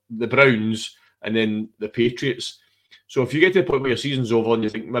got, the Browns and then the Patriots. So if you get to the point where your season's over and you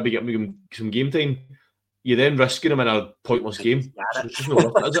think maybe get me some game time, you're then risking him in a pointless game. So it's just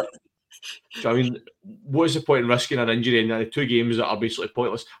not worth it, is it? So, I mean, what is the point in risking an injury in the 2 games that are basically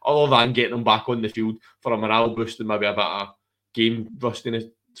pointless, other than getting him back on the field for a morale boost and maybe a bit of game rustiness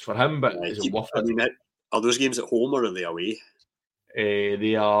for him? But is it worth it? I mean, are those games at home or are they away?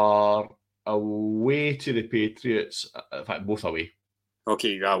 They are away to the Patriots. In fact, both away.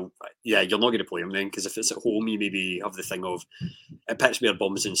 Okay, well, you're not going to play them then, because if it's at home, you maybe have the thing of it puts more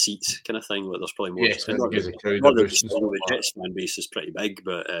bums in seats kind of thing. Like, there's probably more. The Jets fan base is pretty big,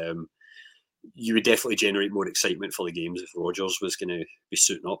 but you would definitely generate more excitement for the games if Rodgers was going to be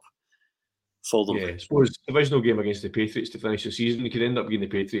suiting up for them. Yeah, I suppose divisional game against the Patriots to finish the season, you could end up giving the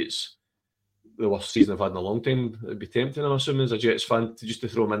Patriots the worst season I've had in a long time. It'd be tempting, I'm assuming, as a Jets fan, to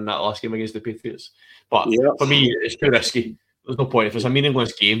throw them in that last game against the Patriots. But for me, it's too risky. There's no point. If it's a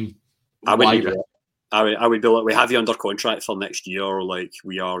meaningless game, I would be like, we have you under contract for next year. Like,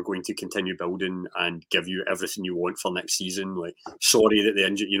 we are going to continue building and give you everything you want for next season. Like, sorry that the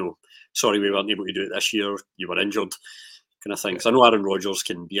injury, sorry we weren't able to do it this year. You were injured, kind of thing. Because I know Aaron Rodgers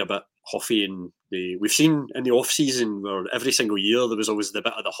can be a bit huffy, and we've seen in the off season where every single year there was always the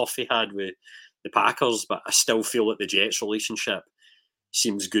bit of the huff he had with the Packers. But I still feel that the Jets relationship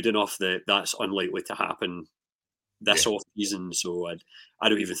seems good enough that that's unlikely to happen this off season. So I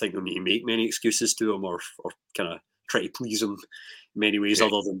don't even think they'll need to make many excuses to him or kind of try to please him in many ways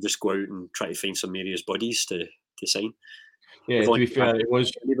other than just go out and try to find some various buddies to sign. Yeah, to be fair, it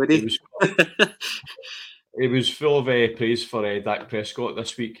was full of praise for Dak Prescott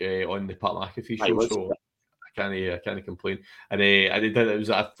this week on the Pat McAfee show. So I can't complain. And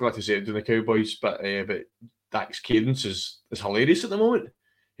I forgot to say it doing the Cowboys, but Dak's cadence is hilarious at the moment.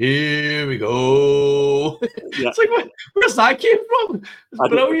 Here we go. It's like, where's that came from? It's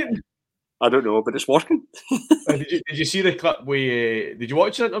brilliant. I don't know, but it's working. Did you see the clip? Did you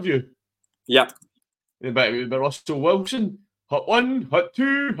watch the interview? Yeah. About Russell Wilson. Hut 1, hut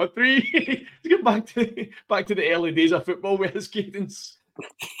 2, hut 3. To get back to the early days of football with his cadence.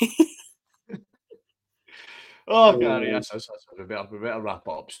 Gary, that's we better wrap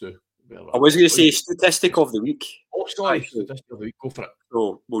it up, Stu. I was going to say statistic of the week. Oh, sorry, statistic of the week. Go for it.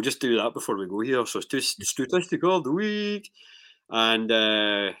 So we'll just do that before we go here. So statistic of the week, and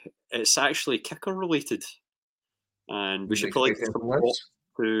it's actually kicker related, and we should probably go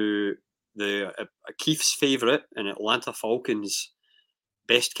to Keith's favourite and Atlanta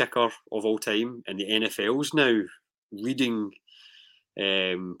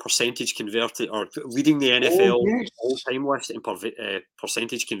percentage converted, or leading the NFL all-time list in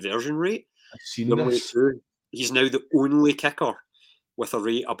percentage conversion rate. I've seen this. He's now the only kicker with a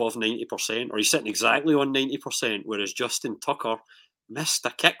rate above 90%, or he's sitting exactly on 90%, whereas Justin Tucker missed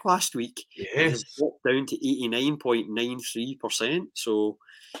a kick last week. And has dropped down to 89.93%. So,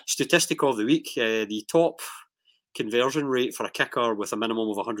 statistic of the week, the top conversion rate for a kicker with a minimum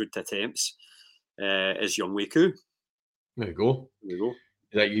of 100 attempts is Younghoe Koo. There you go. Is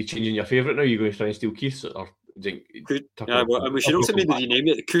that you changing your favourite now? Are you going to try and steal Keith's? Or we should also maybe rename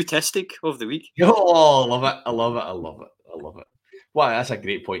it the Koo-tistic of the week. Oh, I love it. Well, that's a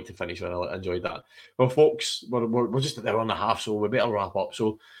great point to finish on. I enjoyed that. Well, folks, we're just at the hour and a half, so we better wrap up.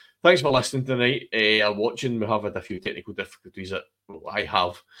 So, thanks for listening tonight or watching. We have had a few technical difficulties that I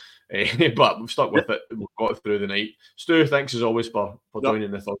have, but we've stuck with it. We've got it through the night. Stu, thanks as always for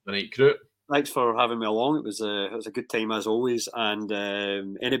joining the Thursday Night Crew. Thanks for having me along. It was a good time as always. And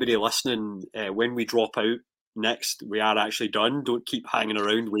anybody listening, when we drop out next, we are actually done. Don't keep hanging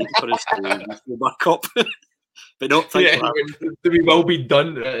around waiting for us to go back up. But no, thanks for that. We will be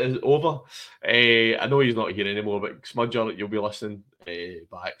done. It's over. I know he's not here anymore, but Smudger, you'll be listening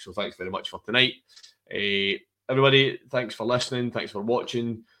back. So thanks very much for tonight. Everybody, thanks for listening. Thanks for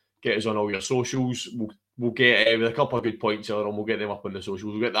watching. Get us on all your socials. We'll get with a couple of good points here, and we'll get them up on the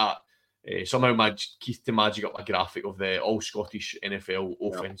socials. We'll get that. Somehow Keith to magic up a graphic of the all Scottish NFL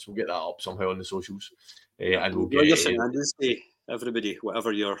offense. We'll get that up somehow on the socials. And we'll get St. Andrews Day, everybody,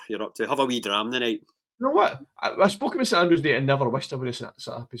 whatever you're up to. Have a wee dram tonight. You know what? I spoke about St. Andrews Day and never wished everybody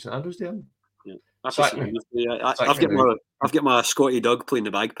happy St. Andrews Day. Yeah. I've got my Scotty Doug playing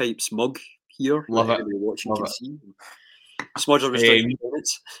the bagpipes mug here. Love it. Watching can see. Smudger was 20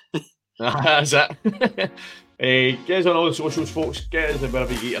 minutes. That's it. Get us on all the socials, folks. Get us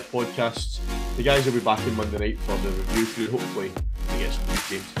wherever you get your podcasts. The guys will be back on Monday night for the review crew. Hopefully, we get some good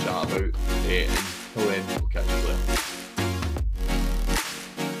games to chat about. Until then,